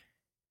times.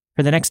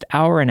 For the next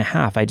hour and a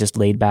half, I just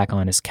laid back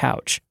on his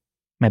couch.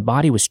 My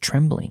body was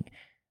trembling.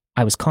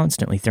 I was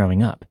constantly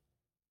throwing up.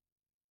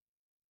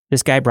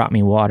 This guy brought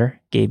me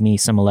water, gave me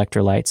some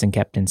electrolytes, and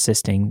kept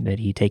insisting that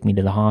he take me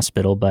to the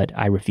hospital, but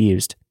I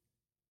refused.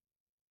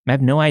 I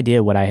have no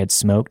idea what I had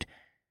smoked,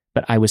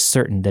 but I was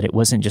certain that it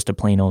wasn't just a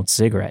plain old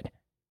cigarette.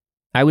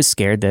 I was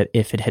scared that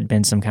if it had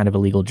been some kind of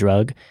illegal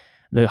drug,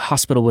 the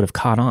hospital would have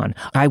caught on.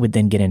 I would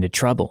then get into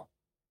trouble.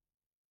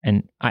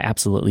 And I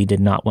absolutely did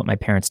not want my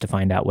parents to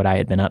find out what I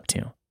had been up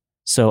to.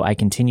 So I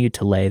continued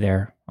to lay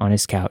there on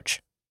his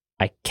couch.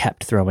 I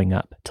kept throwing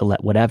up to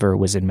let whatever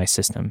was in my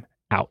system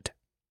out.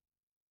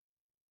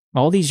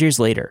 All these years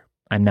later,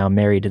 I'm now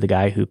married to the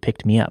guy who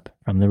picked me up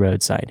from the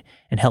roadside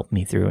and helped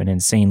me through an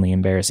insanely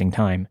embarrassing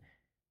time.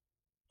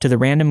 To the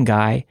random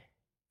guy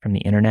from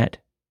the internet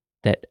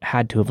that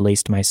had to have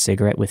laced my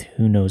cigarette with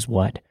who knows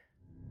what,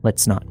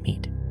 let's not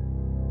meet.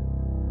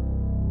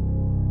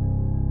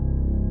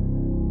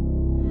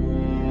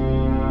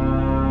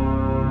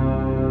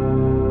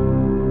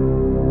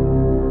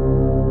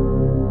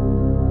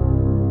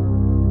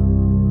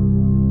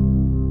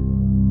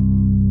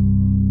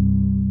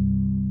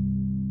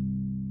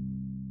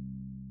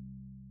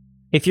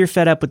 If you're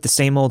fed up with the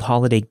same old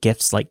holiday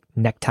gifts like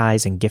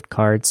neckties and gift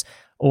cards,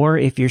 or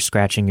if you're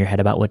scratching your head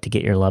about what to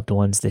get your loved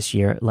ones this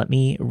year, let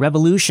me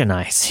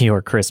revolutionize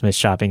your Christmas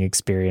shopping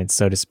experience,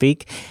 so to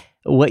speak.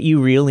 What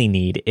you really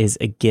need is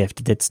a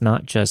gift that's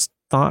not just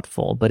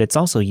thoughtful, but it's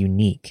also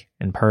unique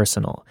and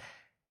personal.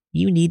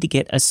 You need to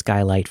get a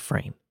skylight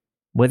frame.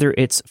 Whether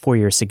it's for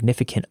your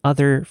significant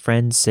other,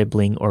 friend,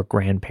 sibling, or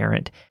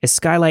grandparent, a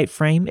skylight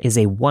frame is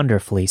a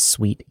wonderfully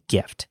sweet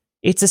gift.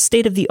 It's a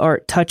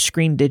state-of-the-art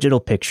touchscreen digital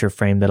picture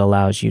frame that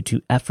allows you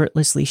to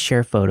effortlessly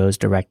share photos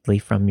directly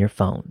from your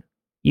phone.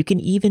 You can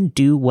even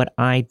do what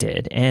I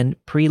did and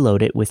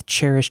preload it with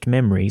cherished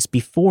memories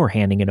before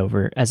handing it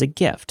over as a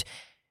gift.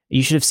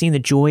 You should have seen the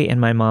joy in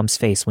my mom's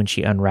face when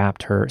she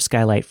unwrapped her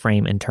skylight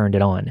frame and turned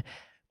it on.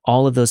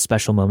 All of those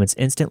special moments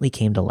instantly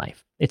came to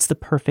life. It's the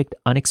perfect,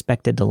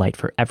 unexpected delight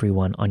for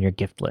everyone on your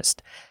gift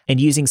list. And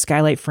using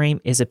Skylight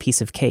Frame is a piece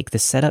of cake. The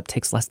setup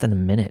takes less than a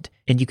minute,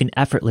 and you can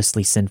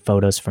effortlessly send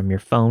photos from your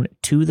phone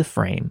to the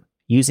frame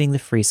using the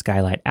free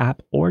Skylight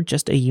app or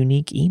just a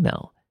unique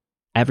email.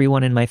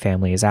 Everyone in my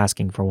family is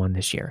asking for one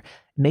this year.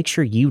 Make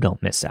sure you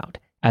don't miss out.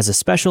 As a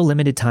special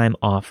limited time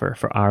offer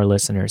for our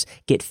listeners,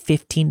 get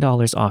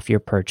 $15 off your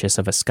purchase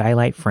of a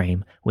Skylight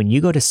Frame when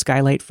you go to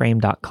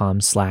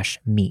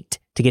skylightframe.com/meet.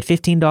 To get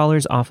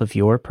 $15 off of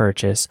your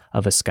purchase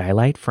of a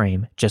Skylight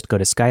Frame, just go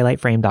to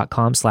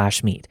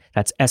skylightframe.com/meet.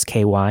 That's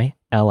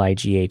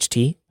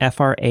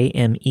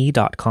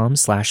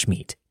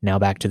SKYLIGHTFRAME.com/meet. Now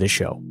back to the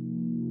show.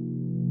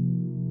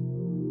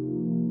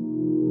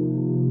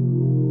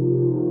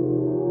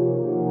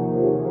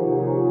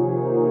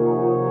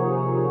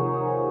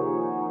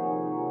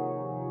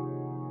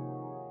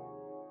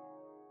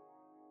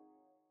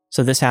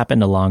 So this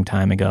happened a long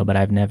time ago, but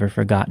I've never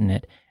forgotten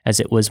it,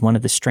 as it was one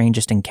of the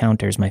strangest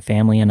encounters my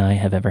family and I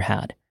have ever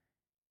had.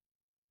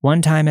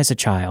 One time as a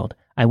child,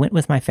 I went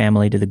with my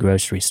family to the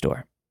grocery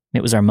store.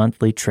 It was our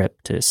monthly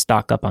trip to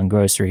stock up on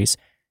groceries,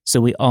 so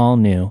we all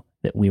knew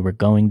that we were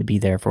going to be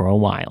there for a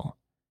while.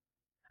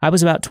 I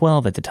was about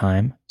 12 at the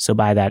time, so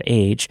by that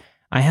age,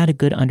 I had a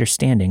good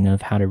understanding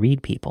of how to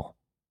read people.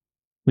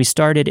 We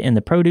started in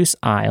the produce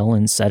aisle,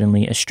 and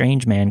suddenly a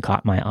strange man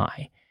caught my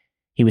eye.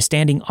 He was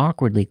standing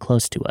awkwardly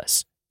close to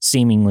us,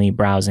 seemingly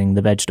browsing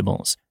the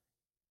vegetables.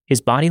 His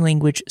body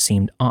language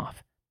seemed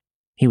off.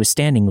 He was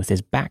standing with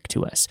his back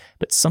to us,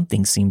 but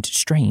something seemed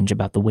strange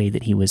about the way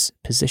that he was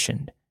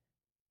positioned.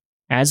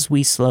 As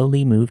we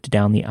slowly moved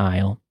down the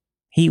aisle,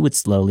 he would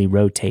slowly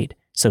rotate,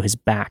 so his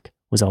back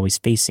was always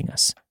facing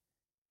us.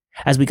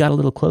 As we got a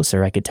little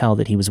closer, I could tell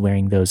that he was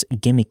wearing those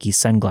gimmicky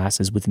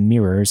sunglasses with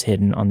mirrors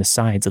hidden on the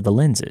sides of the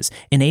lenses,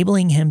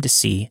 enabling him to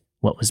see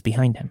what was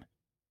behind him.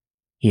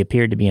 He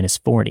appeared to be in his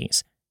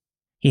 40s.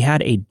 He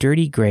had a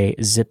dirty gray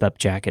zip-up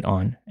jacket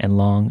on and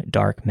long,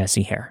 dark,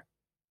 messy hair.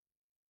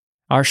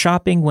 Our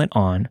shopping went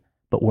on,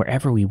 but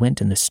wherever we went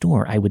in the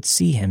store, I would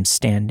see him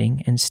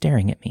standing and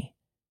staring at me.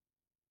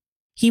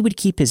 He would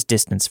keep his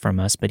distance from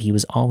us, but he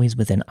was always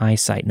within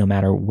eyesight no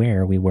matter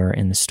where we were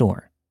in the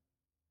store.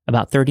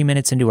 About 30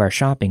 minutes into our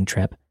shopping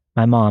trip,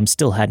 my mom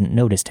still hadn't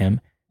noticed him,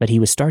 but he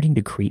was starting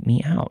to creep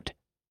me out.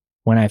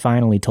 When I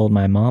finally told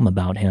my mom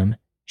about him,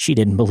 she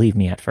didn't believe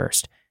me at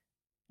first.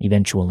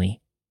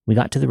 Eventually, we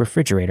got to the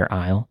refrigerator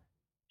aisle,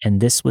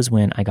 and this was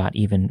when I got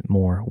even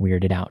more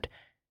weirded out.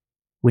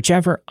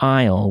 Whichever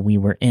aisle we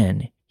were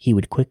in, he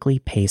would quickly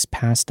pace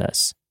past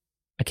us,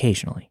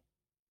 occasionally.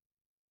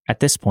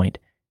 At this point,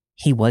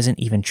 he wasn't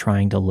even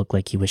trying to look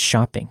like he was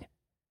shopping.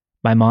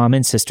 My mom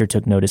and sister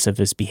took notice of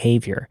his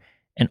behavior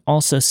and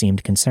also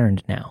seemed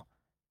concerned now.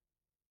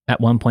 At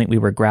one point, we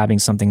were grabbing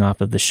something off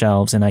of the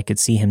shelves, and I could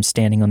see him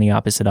standing on the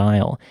opposite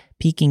aisle,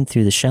 peeking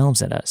through the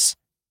shelves at us.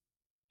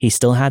 He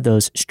still had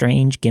those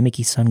strange,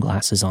 gimmicky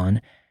sunglasses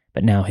on,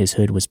 but now his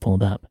hood was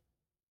pulled up.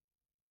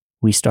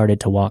 We started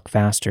to walk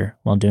faster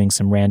while doing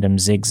some random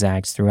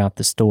zigzags throughout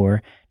the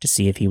store to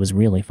see if he was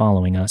really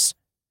following us.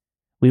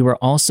 We were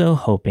also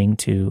hoping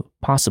to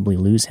possibly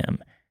lose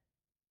him,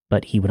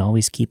 but he would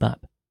always keep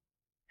up.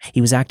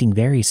 He was acting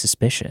very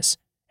suspicious,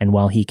 and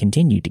while he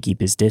continued to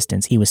keep his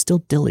distance, he was still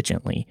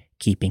diligently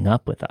keeping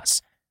up with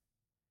us.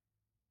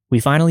 We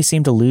finally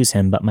seemed to lose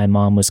him, but my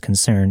mom was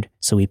concerned,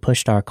 so we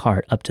pushed our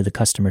cart up to the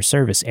customer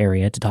service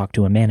area to talk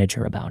to a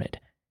manager about it.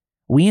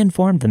 We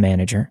informed the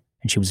manager,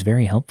 and she was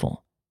very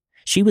helpful.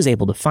 She was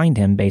able to find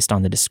him based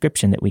on the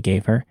description that we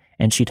gave her,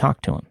 and she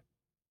talked to him.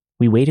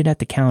 We waited at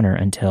the counter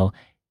until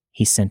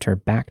he sent her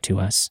back to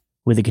us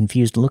with a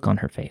confused look on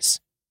her face.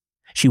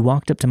 She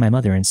walked up to my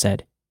mother and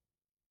said,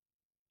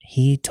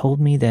 "He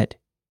told me that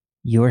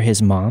you're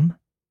his mom?"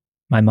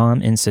 My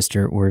mom and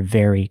sister were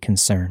very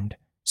concerned,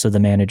 so the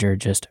manager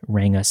just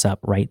rang us up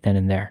right then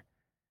and there.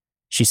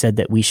 She said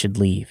that we should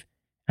leave,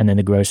 and then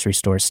the grocery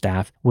store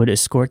staff would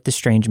escort the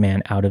strange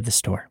man out of the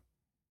store.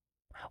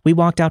 We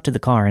walked out to the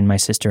car, and my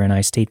sister and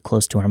I stayed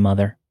close to our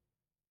mother.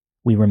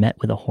 We were met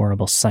with a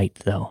horrible sight,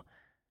 though.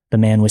 The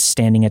man was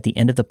standing at the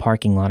end of the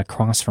parking lot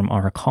across from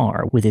our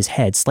car with his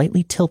head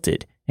slightly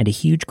tilted and a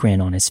huge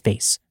grin on his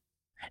face.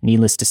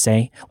 Needless to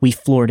say, we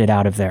floored it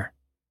out of there.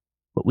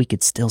 But we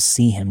could still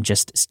see him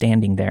just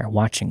standing there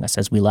watching us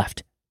as we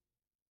left.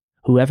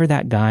 Whoever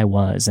that guy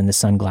was in the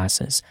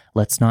sunglasses,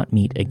 let's not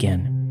meet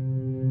again.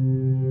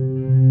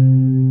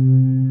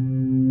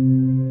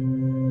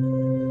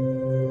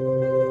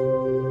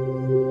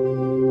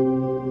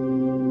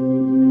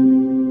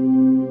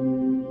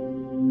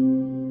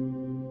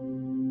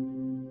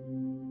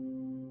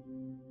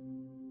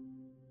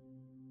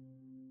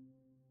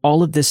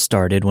 All of this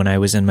started when I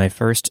was in my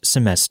first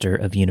semester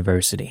of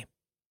university.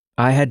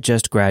 I had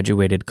just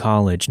graduated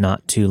college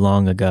not too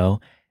long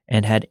ago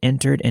and had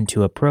entered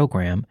into a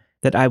program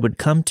that I would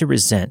come to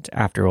resent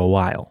after a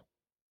while.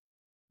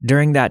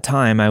 During that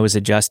time, I was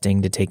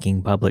adjusting to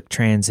taking public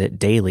transit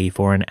daily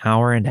for an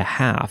hour and a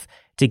half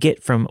to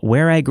get from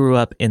where I grew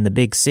up in the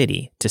big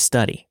city to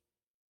study.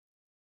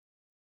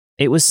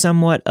 It was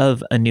somewhat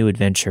of a new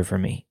adventure for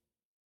me.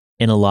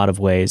 In a lot of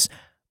ways,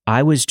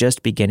 I was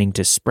just beginning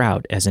to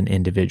sprout as an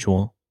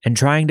individual and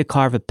trying to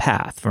carve a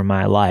path for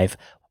my life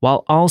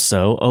while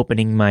also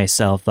opening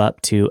myself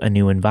up to a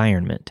new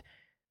environment.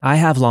 I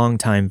have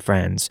longtime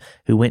friends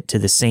who went to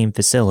the same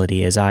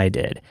facility as I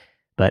did,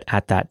 but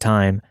at that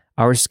time,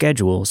 our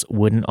schedules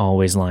wouldn't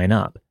always line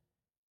up.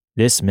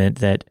 This meant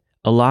that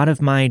a lot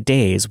of my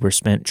days were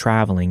spent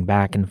traveling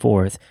back and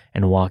forth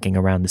and walking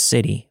around the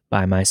city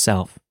by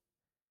myself.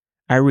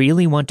 I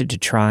really wanted to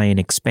try and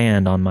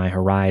expand on my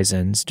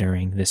horizons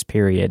during this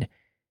period.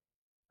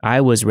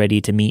 I was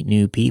ready to meet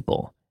new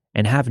people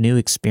and have new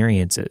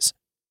experiences.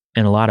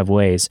 In a lot of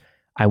ways,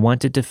 I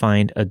wanted to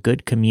find a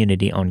good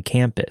community on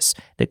campus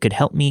that could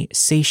help me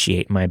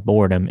satiate my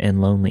boredom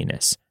and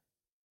loneliness.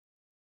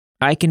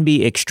 I can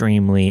be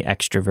extremely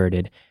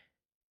extroverted,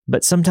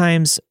 but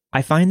sometimes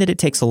I find that it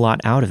takes a lot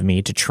out of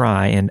me to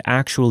try and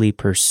actually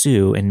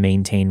pursue and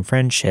maintain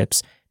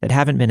friendships that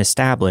haven't been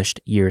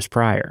established years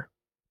prior.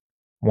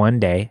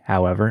 One day,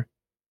 however,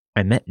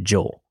 I met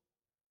Joel.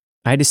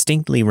 I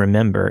distinctly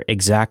remember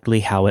exactly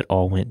how it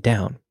all went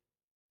down.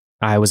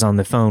 I was on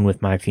the phone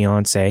with my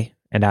fiancé,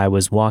 and I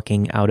was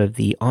walking out of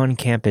the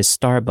on-campus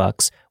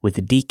Starbucks with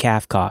a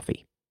decaf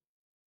coffee.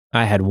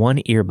 I had one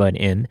earbud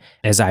in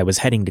as I was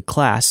heading to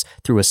class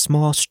through a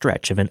small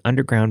stretch of an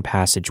underground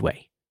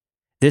passageway.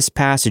 This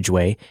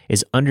passageway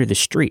is under the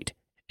street,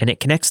 and it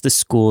connects the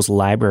school's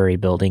library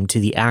building to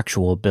the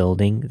actual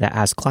building that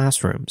has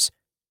classrooms.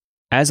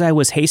 As I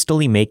was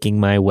hastily making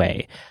my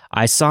way,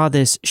 I saw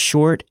this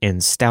short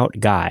and stout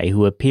guy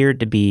who appeared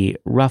to be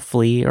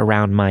roughly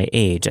around my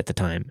age at the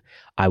time.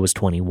 I was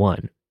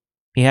 21.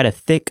 He had a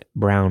thick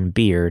brown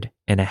beard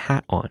and a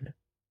hat on.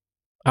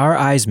 Our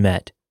eyes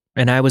met,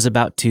 and I was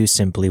about to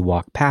simply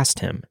walk past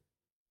him,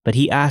 but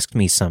he asked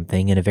me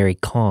something in a very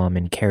calm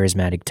and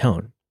charismatic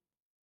tone.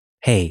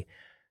 "Hey,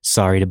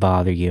 sorry to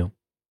bother you.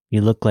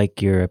 You look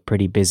like you're a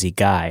pretty busy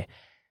guy,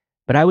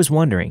 but I was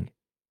wondering,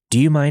 do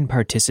you mind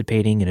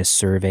participating in a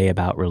survey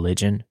about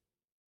religion?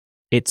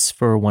 It's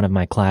for one of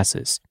my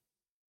classes."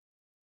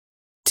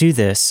 To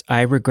this,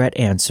 I regret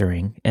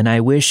answering, and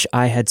I wish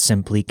I had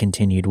simply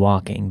continued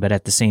walking, but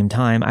at the same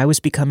time, I was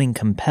becoming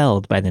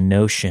compelled by the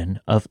notion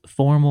of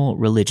formal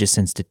religious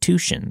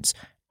institutions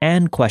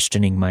and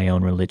questioning my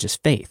own religious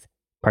faith,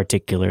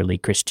 particularly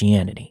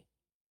Christianity.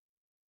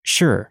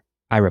 "Sure,"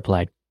 I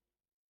replied.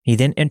 He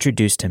then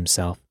introduced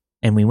himself,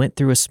 and we went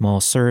through a small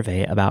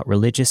survey about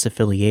religious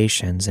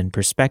affiliations and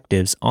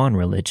perspectives on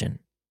religion.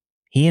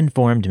 He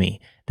informed me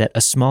that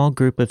a small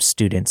group of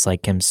students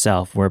like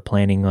himself were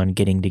planning on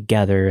getting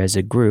together as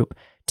a group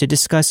to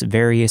discuss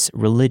various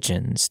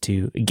religions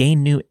to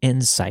gain new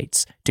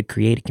insights to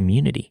create a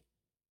community.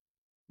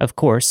 Of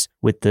course,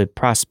 with the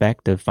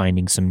prospect of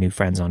finding some new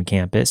friends on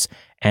campus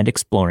and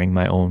exploring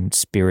my own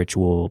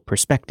spiritual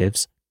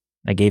perspectives,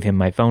 I gave him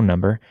my phone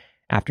number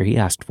after he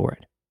asked for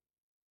it.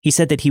 He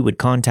said that he would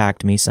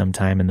contact me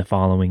sometime in the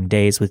following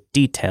days with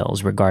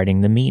details regarding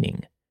the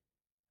meeting.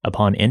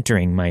 Upon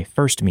entering my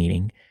first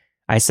meeting,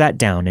 I sat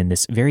down in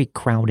this very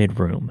crowded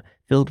room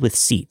filled with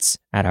seats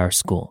at our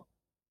school.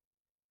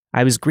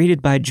 I was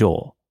greeted by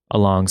Joel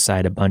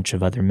alongside a bunch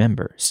of other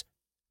members.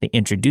 They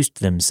introduced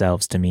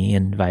themselves to me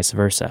and vice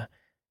versa.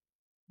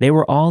 They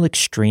were all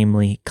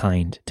extremely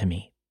kind to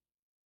me.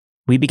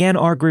 We began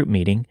our group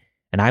meeting,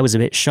 and I was a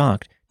bit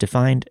shocked to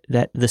find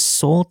that the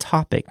sole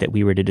topic that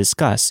we were to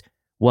discuss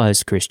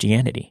was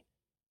Christianity.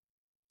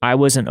 I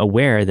wasn't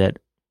aware that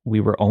we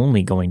were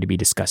only going to be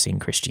discussing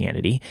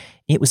Christianity.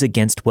 It was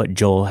against what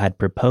Joel had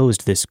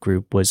proposed this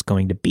group was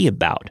going to be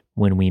about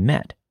when we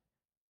met.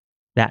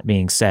 That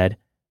being said,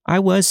 I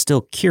was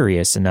still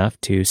curious enough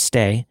to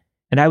stay,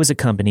 and I was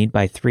accompanied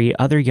by 3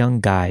 other young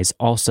guys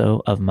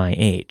also of my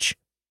age.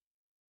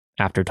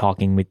 After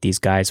talking with these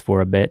guys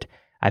for a bit,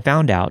 I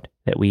found out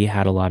that we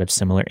had a lot of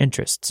similar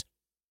interests.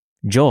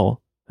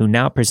 Joel, who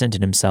now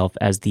presented himself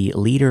as the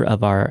leader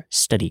of our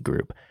study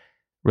group,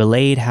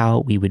 relayed how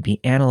we would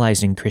be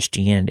analyzing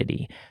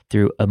Christianity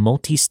through a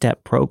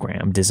multi-step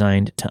program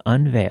designed to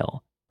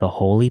unveil the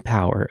holy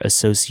power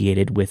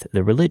associated with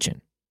the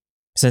religion.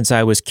 Since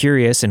I was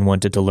curious and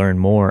wanted to learn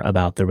more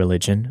about the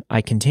religion,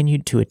 I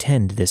continued to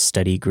attend this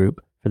study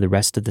group for the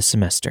rest of the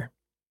semester.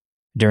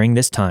 During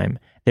this time,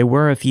 there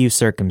were a few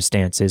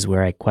circumstances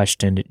where I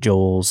questioned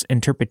Joel's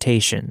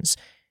interpretations,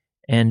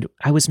 and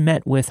I was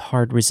met with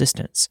hard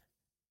resistance.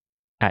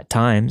 At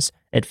times,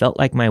 it felt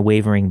like my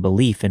wavering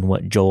belief in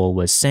what Joel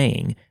was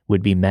saying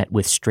would be met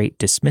with straight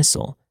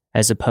dismissal,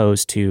 as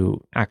opposed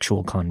to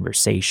actual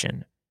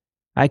conversation.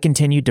 I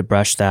continued to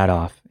brush that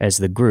off as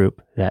the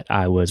group that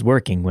I was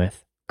working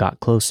with got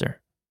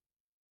closer.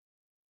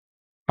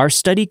 Our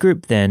study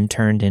group then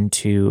turned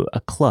into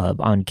a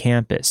club on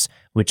campus,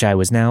 which I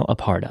was now a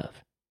part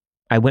of.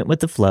 I went with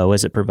the flow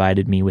as it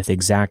provided me with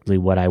exactly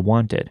what I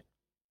wanted.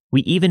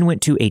 We even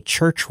went to a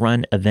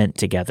church-run event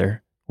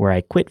together where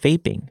I quit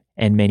vaping,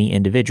 and many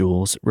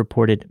individuals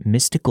reported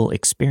mystical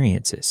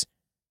experiences.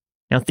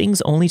 Now,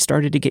 things only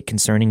started to get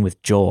concerning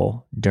with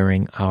Joel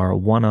during our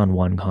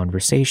one-on-one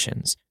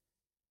conversations.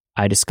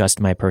 I discussed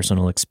my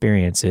personal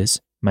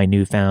experiences, my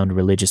newfound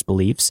religious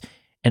beliefs,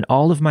 and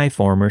all of my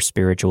former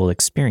spiritual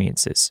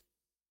experiences.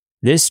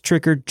 This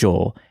triggered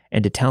Joel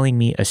into telling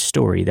me a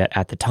story that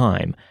at the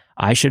time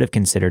I should have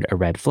considered a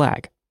red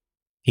flag.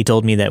 He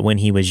told me that when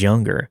he was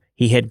younger,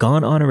 he had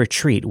gone on a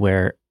retreat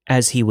where,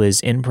 as he was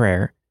in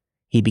prayer,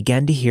 he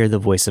began to hear the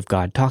voice of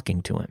God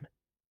talking to him.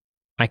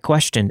 I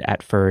questioned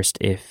at first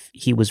if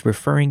he was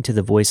referring to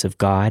the voice of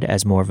God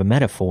as more of a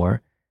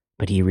metaphor,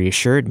 but he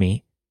reassured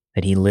me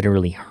that he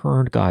literally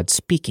heard God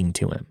speaking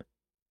to him.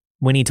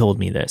 When he told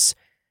me this,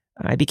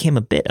 I became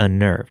a bit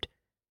unnerved.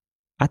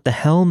 At the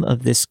helm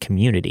of this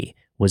community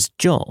was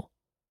Joel,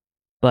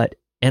 but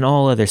in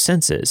all other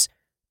senses,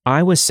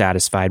 I was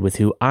satisfied with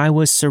who I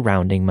was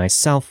surrounding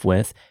myself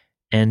with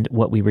and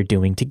what we were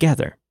doing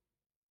together.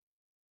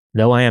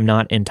 Though I am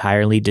not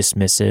entirely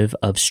dismissive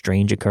of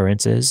strange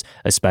occurrences,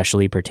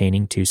 especially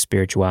pertaining to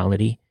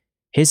spirituality,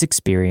 his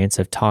experience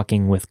of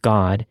talking with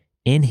God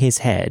in his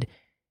head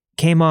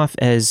came off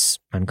as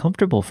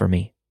uncomfortable for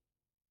me.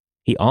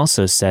 He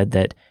also said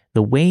that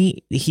the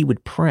way he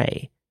would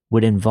pray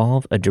would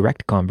involve a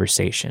direct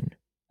conversation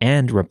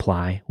and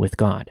reply with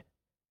God.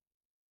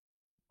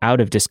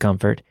 Out of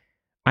discomfort,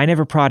 I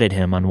never prodded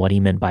him on what he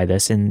meant by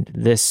this, and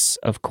this,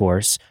 of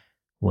course,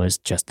 was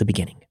just the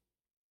beginning.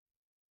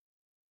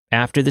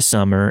 After the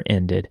summer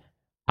ended,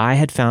 I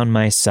had found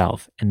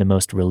myself in the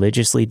most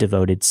religiously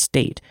devoted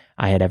state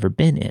I had ever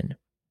been in.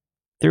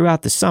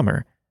 Throughout the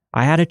summer,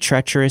 I had a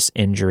treacherous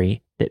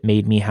injury that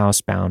made me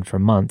housebound for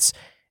months,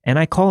 and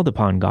I called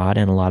upon God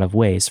in a lot of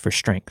ways for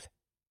strength.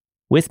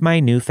 With my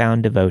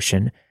newfound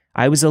devotion,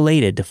 I was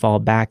elated to fall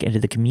back into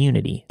the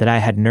community that I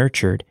had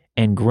nurtured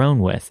and grown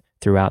with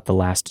throughout the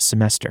last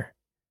semester.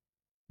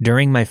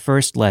 During my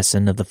first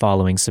lesson of the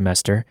following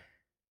semester,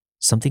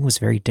 something was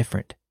very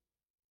different.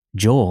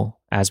 Joel,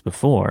 as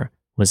before,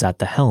 was at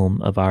the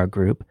helm of our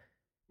group,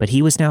 but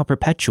he was now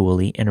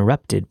perpetually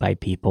interrupted by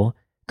people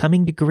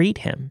coming to greet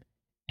him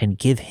and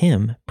give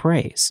him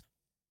praise.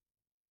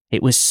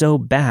 It was so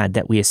bad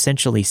that we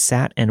essentially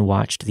sat and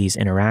watched these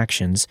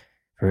interactions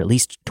for at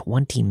least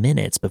 20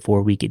 minutes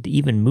before we could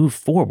even move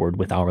forward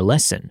with our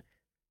lesson.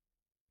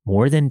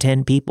 More than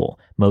 10 people,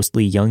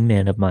 mostly young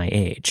men of my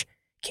age,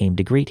 came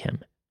to greet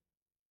him.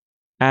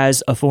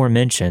 As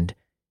aforementioned,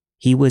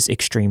 he was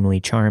extremely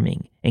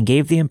charming and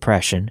gave the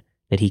impression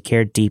that he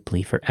cared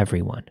deeply for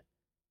everyone.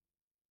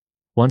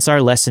 Once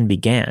our lesson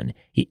began,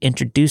 he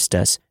introduced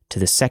us to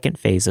the second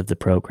phase of the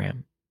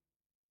program.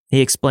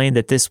 He explained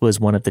that this was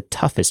one of the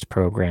toughest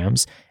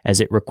programs as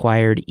it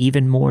required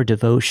even more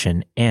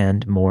devotion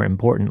and, more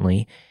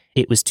importantly,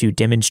 it was to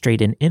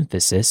demonstrate an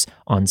emphasis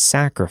on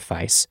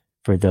sacrifice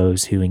for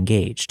those who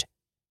engaged.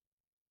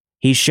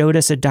 He showed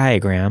us a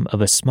diagram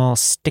of a small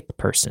stick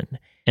person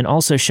and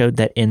also showed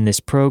that in this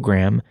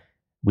program,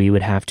 we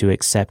would have to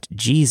accept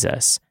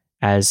Jesus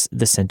as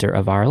the center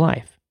of our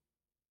life.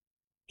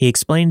 He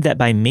explained that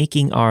by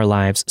making our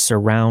lives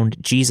surround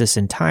Jesus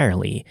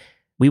entirely,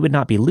 we would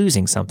not be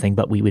losing something,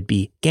 but we would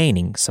be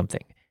gaining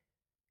something.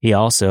 He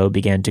also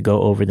began to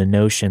go over the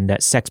notion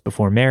that sex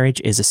before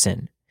marriage is a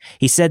sin.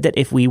 He said that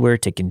if we were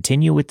to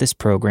continue with this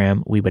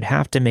program, we would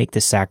have to make the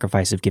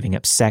sacrifice of giving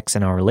up sex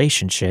in our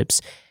relationships,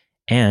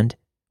 and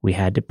we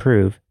had to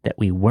prove that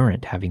we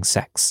weren't having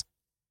sex.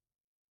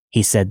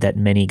 He said that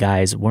many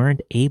guys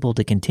weren't able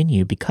to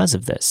continue because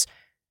of this.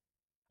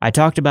 I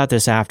talked about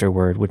this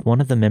afterward with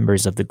one of the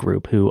members of the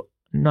group who,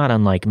 not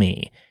unlike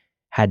me,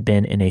 had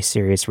been in a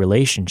serious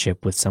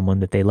relationship with someone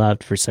that they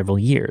loved for several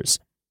years.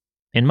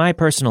 In my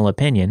personal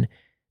opinion,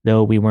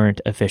 though we weren't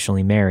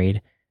officially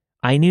married,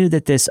 I knew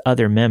that this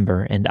other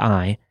member and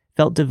I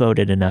felt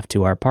devoted enough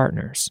to our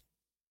partners.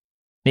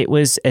 It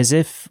was as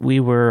if we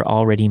were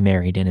already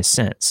married in a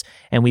sense,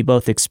 and we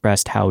both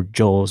expressed how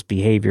Joel's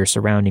behavior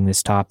surrounding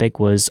this topic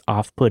was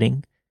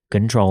off-putting,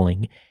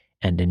 controlling,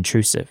 and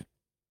intrusive.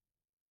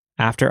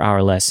 After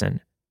our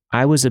lesson,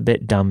 I was a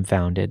bit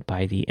dumbfounded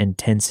by the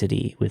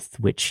intensity with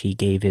which he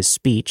gave his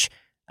speech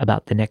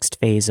about the next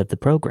phase of the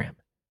program.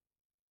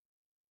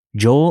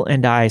 Joel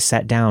and I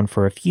sat down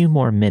for a few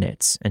more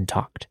minutes and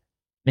talked,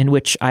 in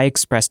which I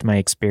expressed my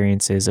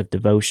experiences of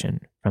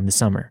devotion from the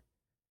summer.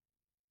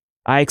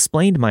 I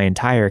explained my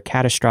entire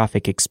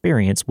catastrophic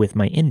experience with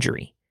my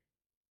injury.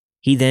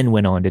 He then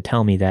went on to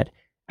tell me that,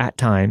 at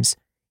times,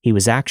 he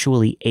was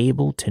actually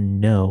able to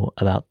know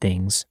about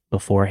things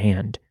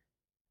beforehand.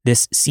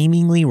 This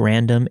seemingly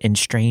random and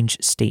strange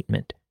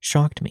statement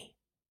shocked me.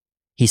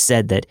 He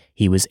said that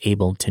he was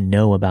able to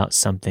know about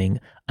something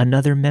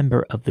another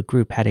member of the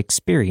group had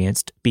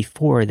experienced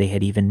before they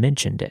had even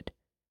mentioned it.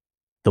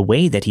 The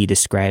way that he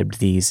described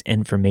these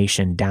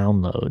information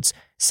downloads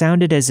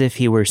sounded as if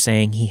he were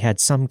saying he had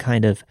some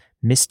kind of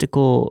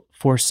mystical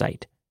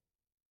foresight.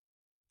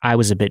 I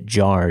was a bit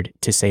jarred,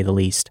 to say the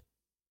least,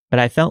 but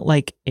I felt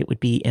like it would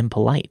be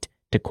impolite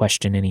to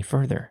question any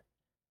further.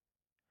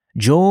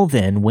 Joel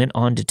then went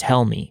on to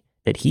tell me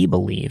that he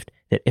believed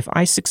that if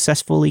I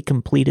successfully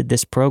completed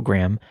this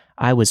program,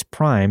 I was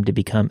primed to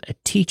become a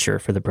teacher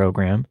for the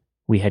program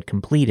we had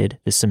completed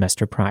the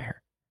semester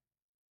prior.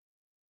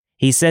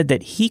 He said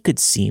that he could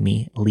see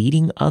me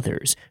leading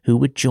others who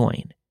would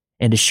join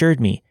and assured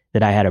me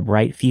that I had a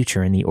bright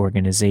future in the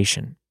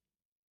organization.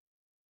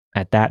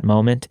 At that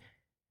moment,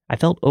 I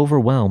felt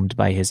overwhelmed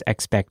by his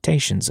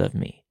expectations of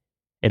me.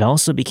 It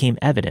also became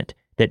evident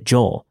that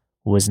Joel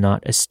was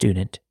not a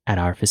student at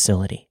our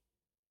facility.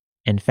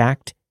 In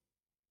fact,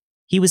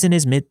 he was in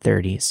his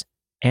mid-30s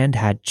and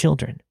had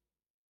children.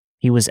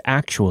 He was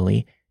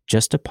actually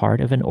just a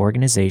part of an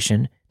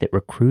organization that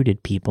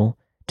recruited people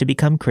to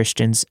become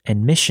Christians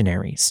and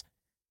missionaries.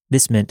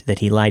 This meant that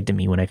he lied to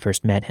me when I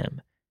first met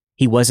him.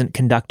 He wasn't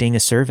conducting a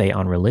survey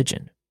on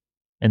religion,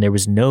 and there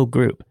was no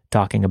group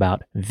talking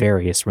about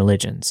various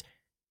religions.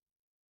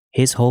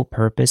 His whole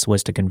purpose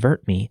was to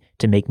convert me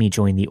to make me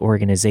join the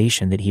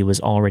organization that he was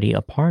already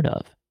a part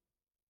of.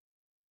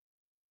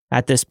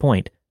 At this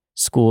point,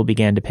 school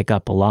began to pick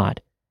up a lot,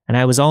 and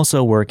I was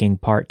also working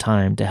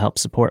part-time to help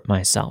support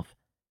myself.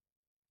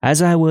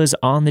 As I was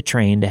on the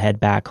train to head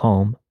back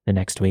home the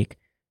next week,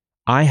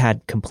 I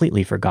had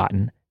completely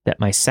forgotten that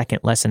my second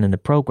lesson in the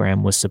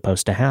program was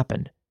supposed to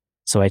happen.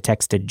 So I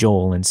texted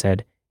Joel and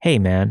said, "Hey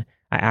man,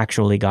 I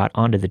actually got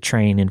onto the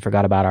train and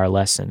forgot about our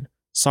lesson.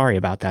 Sorry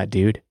about that,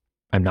 dude.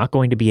 I'm not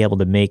going to be able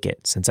to make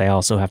it since I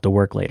also have to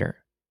work later."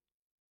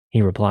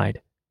 He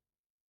replied,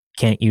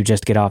 "Can't you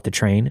just get off the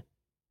train?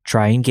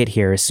 Try and get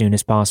here as soon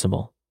as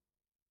possible."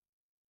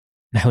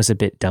 I was a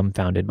bit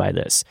dumbfounded by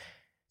this.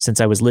 Since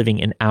I was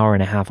living an hour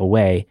and a half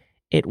away,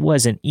 it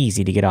wasn't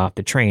easy to get off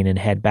the train and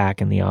head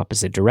back in the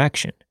opposite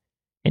direction,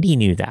 and he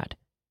knew that.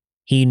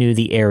 He knew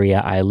the area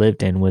I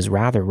lived in was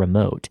rather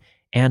remote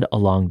and a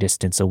long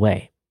distance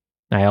away.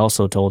 I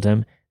also told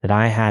him that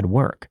I had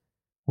work,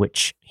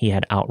 which he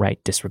had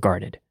outright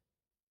disregarded.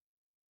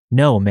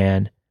 "No,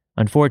 man.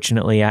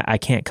 Unfortunately, I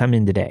can't come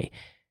in today.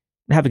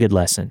 Have a good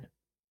lesson,"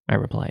 I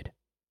replied.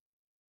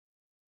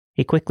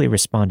 He quickly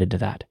responded to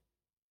that.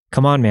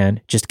 "Come on,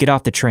 man. Just get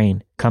off the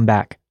train. Come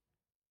back."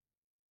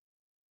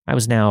 I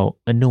was now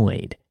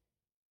annoyed.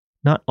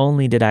 Not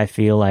only did I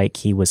feel like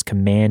he was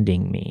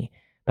commanding me,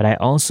 but I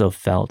also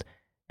felt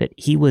that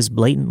he was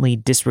blatantly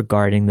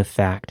disregarding the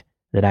fact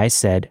that I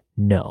said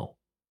no.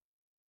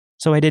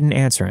 So I didn't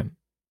answer him.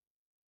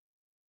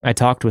 I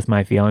talked with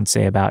my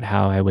fiancée about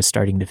how I was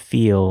starting to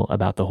feel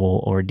about the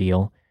whole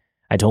ordeal.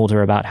 I told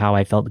her about how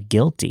I felt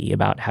guilty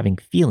about having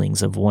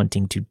feelings of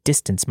wanting to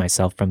distance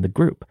myself from the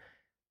group.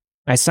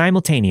 I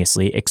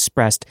simultaneously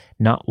expressed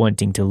not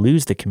wanting to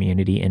lose the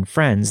community and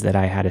friends that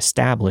I had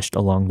established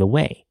along the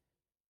way.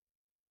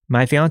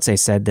 My fiancée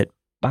said that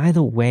by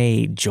the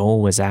way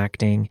Joel was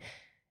acting,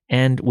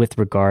 and with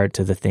regard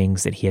to the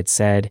things that he had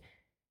said,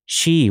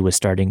 she was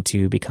starting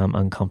to become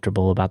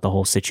uncomfortable about the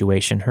whole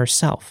situation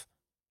herself.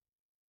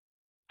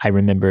 I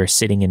remember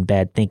sitting in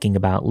bed thinking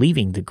about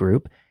leaving the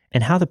group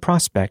and how the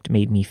prospect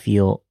made me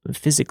feel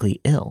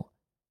physically ill.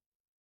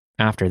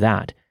 After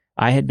that,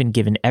 I had been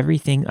given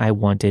everything I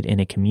wanted in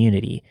a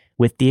community,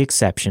 with the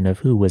exception of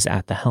who was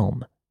at the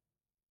helm.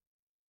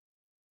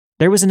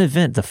 There was an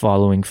event the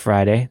following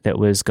Friday that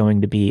was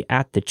going to be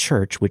at the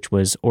church, which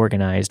was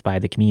organized by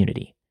the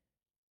community.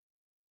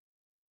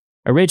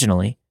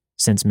 Originally,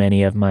 since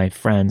many of my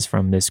friends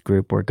from this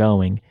group were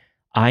going,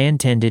 I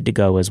intended to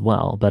go as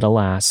well, but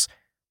alas,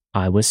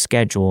 I was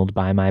scheduled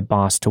by my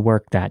boss to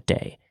work that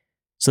day,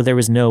 so there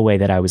was no way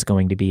that I was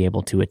going to be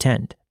able to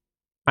attend.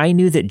 I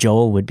knew that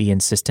Joel would be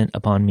insistent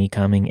upon me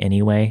coming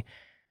anyway,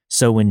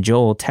 so when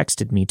Joel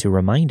texted me to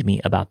remind me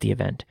about the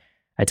event,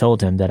 I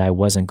told him that I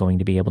wasn't going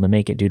to be able to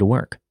make it due to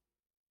work.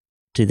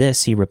 To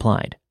this, he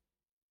replied,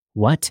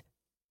 "What?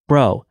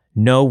 Bro,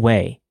 no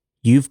way.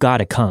 You've got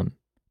to come.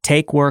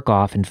 Take work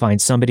off and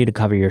find somebody to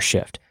cover your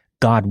shift.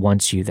 God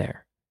wants you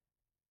there."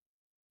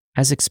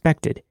 As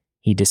expected,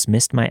 he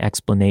dismissed my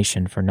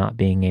explanation for not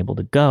being able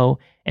to go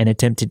and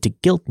attempted to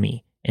guilt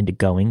me into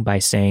going by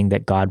saying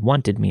that God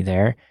wanted me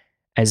there,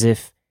 as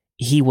if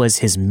he was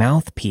his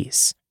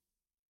mouthpiece.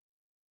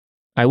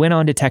 I went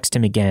on to text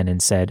him again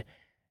and said,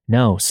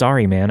 "No,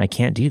 sorry man, I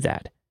can't do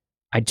that.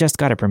 I just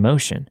got a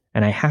promotion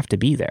and I have to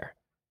be there.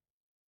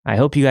 I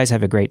hope you guys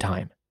have a great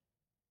time."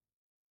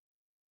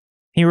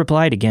 He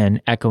replied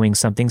again, echoing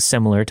something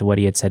similar to what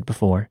he had said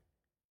before.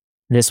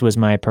 This was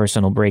my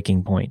personal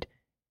breaking point.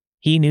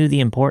 He knew the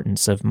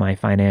importance of my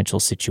financial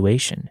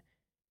situation.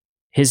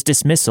 His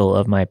dismissal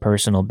of my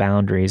personal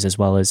boundaries as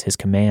well as his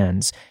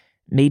commands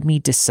made me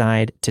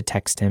decide to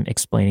text him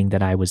explaining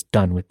that I was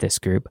done with this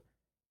group.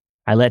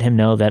 I let him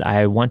know that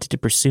I wanted to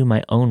pursue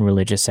my own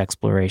religious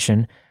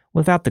exploration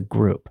without the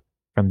group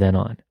from then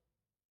on.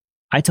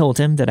 I told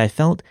him that I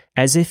felt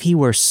as if he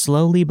were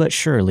slowly but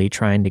surely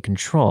trying to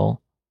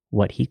control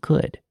what he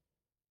could.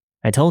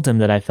 I told him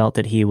that I felt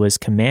that he was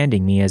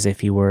commanding me as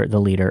if he were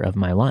the leader of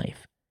my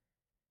life.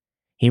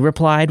 He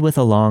replied with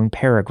a long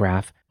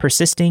paragraph,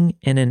 persisting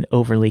in an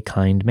overly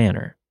kind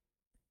manner.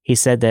 He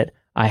said that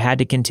I had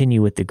to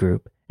continue with the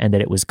group and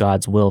that it was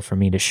God's will for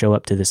me to show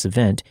up to this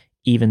event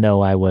even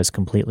though I was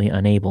completely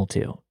unable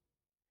to.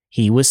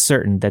 He was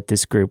certain that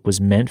this group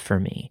was meant for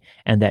me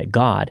and that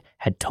God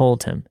had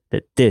told him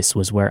that this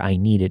was where I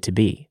needed to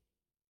be.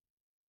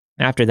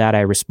 After that,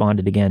 I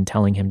responded again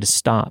telling him to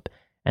stop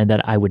and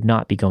that I would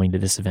not be going to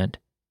this event.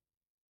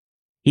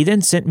 He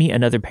then sent me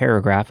another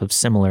paragraph of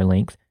similar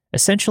length,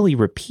 essentially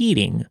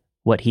repeating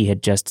what he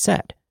had just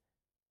said.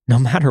 No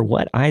matter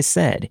what I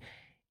said,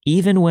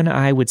 even when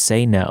I would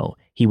say no,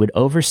 he would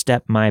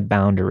overstep my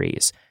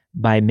boundaries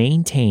by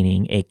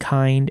maintaining a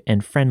kind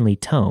and friendly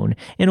tone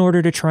in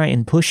order to try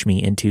and push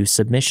me into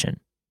submission.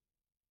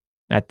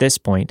 At this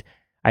point,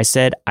 I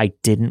said I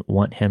didn't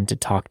want him to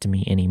talk to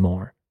me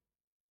anymore.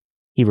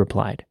 He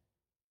replied,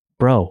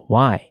 "Bro,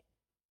 why?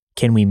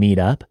 Can we meet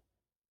up?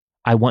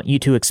 I want you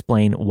to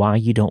explain why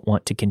you don't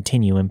want to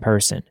continue in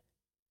person.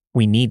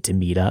 We need to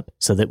meet up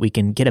so that we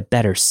can get a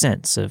better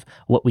sense of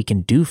what we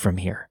can do from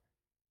here."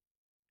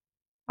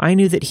 I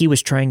knew that he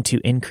was trying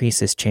to increase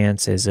his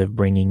chances of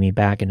bringing me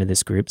back into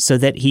this group so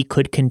that he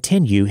could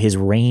continue his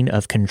reign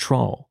of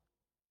control.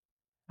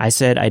 I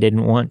said I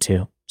didn't want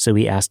to, so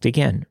he asked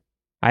again.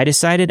 I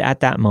decided at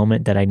that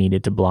moment that I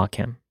needed to block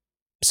him,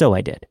 so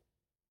I did.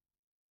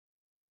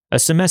 A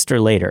semester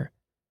later,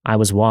 I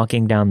was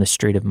walking down the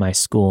street of my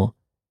school,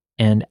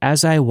 and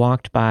as I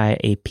walked by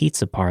a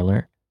pizza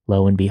parlor,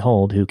 lo and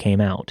behold, who came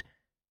out?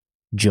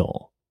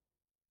 Joel.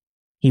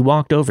 He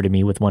walked over to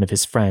me with one of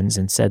his friends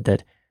and said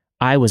that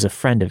I was a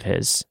friend of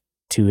his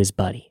to his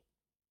buddy.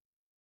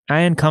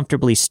 I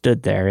uncomfortably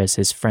stood there as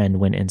his friend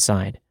went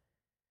inside.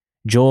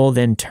 Joel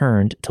then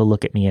turned to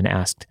look at me and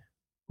asked,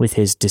 with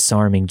his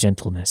disarming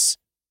gentleness,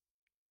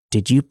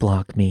 "Did you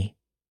block me?"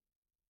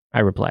 I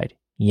replied,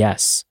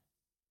 "Yes."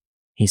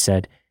 He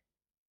said,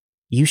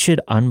 "You should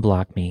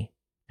unblock me.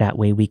 That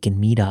way we can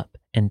meet up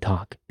and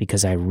talk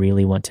because I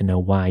really want to know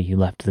why you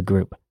left the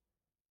group."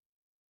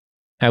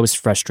 I was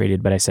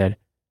frustrated, but I said,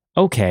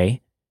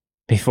 "Okay,"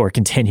 before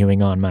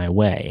continuing on my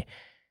way.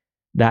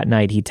 That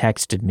night he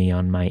texted me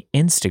on my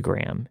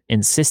Instagram,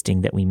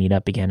 insisting that we meet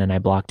up again, and I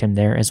blocked him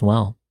there as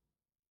well.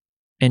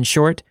 In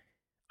short,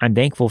 I'm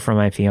thankful for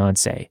my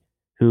fiancée,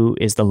 who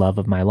is the love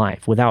of my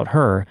life. Without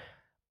her,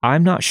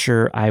 I'm not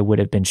sure I would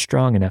have been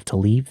strong enough to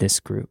leave this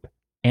group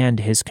and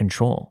his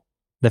control.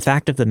 The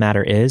fact of the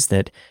matter is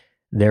that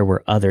there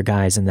were other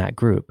guys in that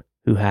group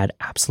who had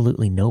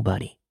absolutely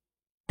nobody.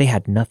 They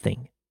had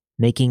nothing,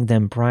 making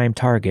them prime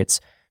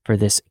targets for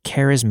this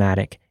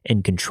charismatic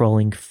and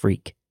controlling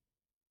freak.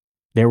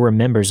 There were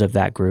members of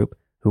that group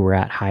who were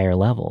at higher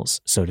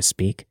levels, so to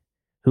speak,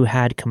 who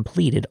had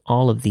completed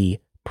all of the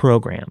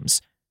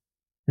programs.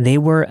 They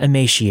were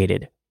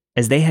emaciated,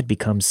 as they had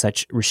become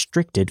such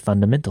restricted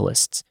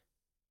fundamentalists.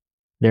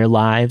 Their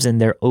lives and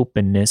their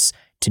openness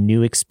to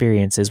new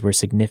experiences were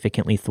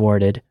significantly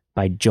thwarted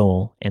by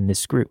Joel and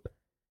this group.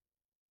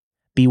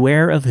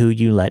 Beware of who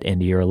you let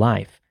into your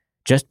life.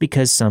 Just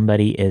because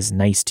somebody is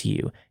nice to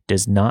you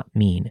does not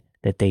mean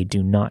that they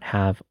do not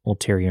have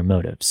ulterior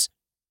motives.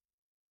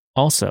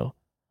 Also,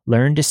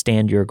 learn to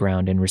stand your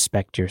ground and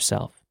respect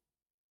yourself.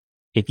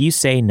 If you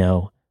say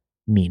no,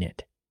 mean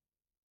it.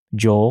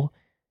 Joel,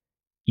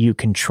 you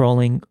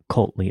controlling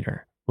cult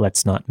leader,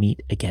 let's not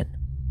meet again.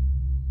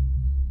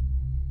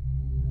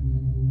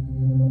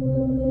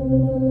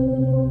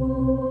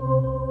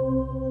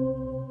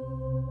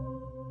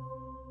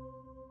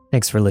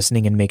 Thanks for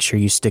listening, and make sure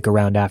you stick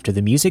around after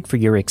the music for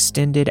your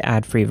extended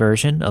ad-free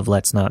version of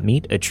Let's Not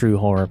Meet, a true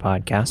horror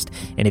podcast.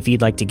 And if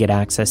you'd like to get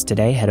access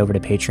today, head over to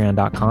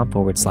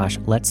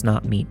patreon.com/Let's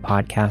Not Meet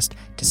podcast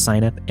to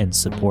sign up and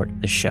support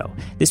the show.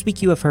 This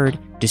week you have heard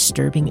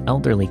Disturbing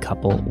Elderly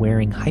Couple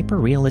Wearing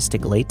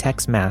Hyper-Realistic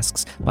Latex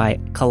Masks by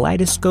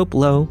Kaleidoscope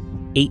Low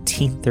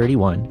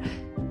 1831,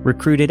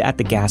 Recruited at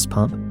the Gas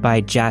Pump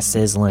by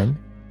Jassislin,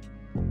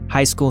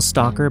 High School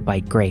Stalker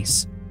by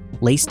Grace,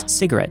 Laced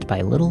Cigarette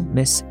by Little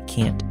Miss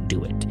Can't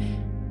Do It,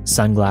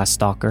 Sunglass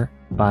Stalker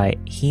by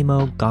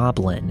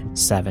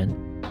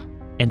Hemogoblin7,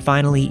 and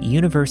finally,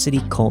 University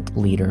Cult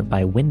Leader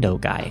by Window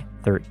Guy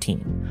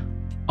 13.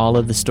 All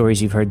of the stories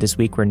you've heard this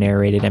week were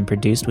narrated and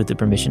produced with the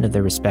permission of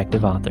their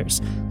respective authors.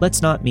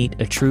 Let's Not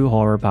Meet, a true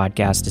horror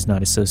podcast, is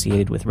not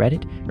associated with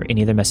Reddit or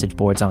any other message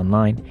boards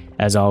online.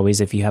 As always,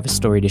 if you have a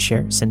story to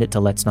share, send it to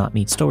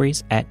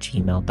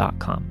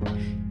letsnotmeetstories@gmail.com.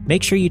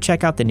 Make sure you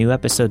check out the new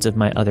episodes of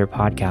my other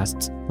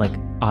podcasts, like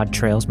Odd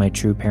Trails, my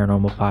true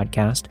paranormal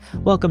podcast,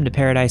 Welcome to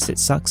Paradise It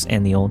Sucks,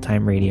 and the Old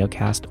Time Radio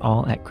Cast,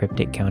 all at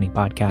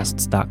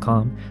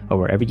crypticcountypodcasts.com or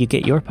wherever you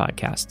get your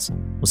podcasts.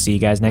 We'll see you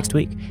guys next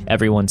week.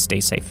 Everyone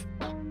stay safe.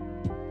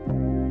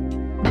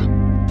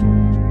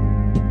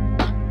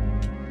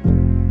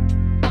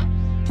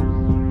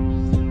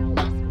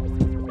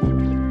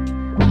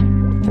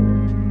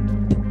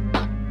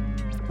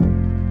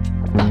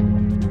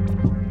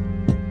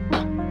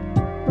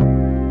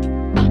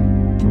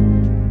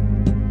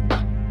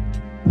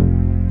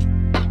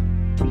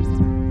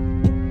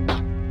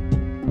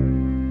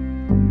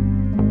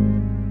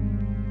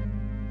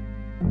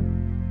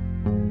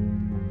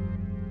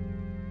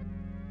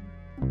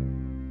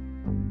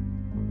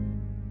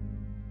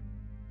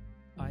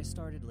 I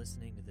started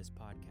listening to this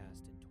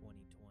podcast in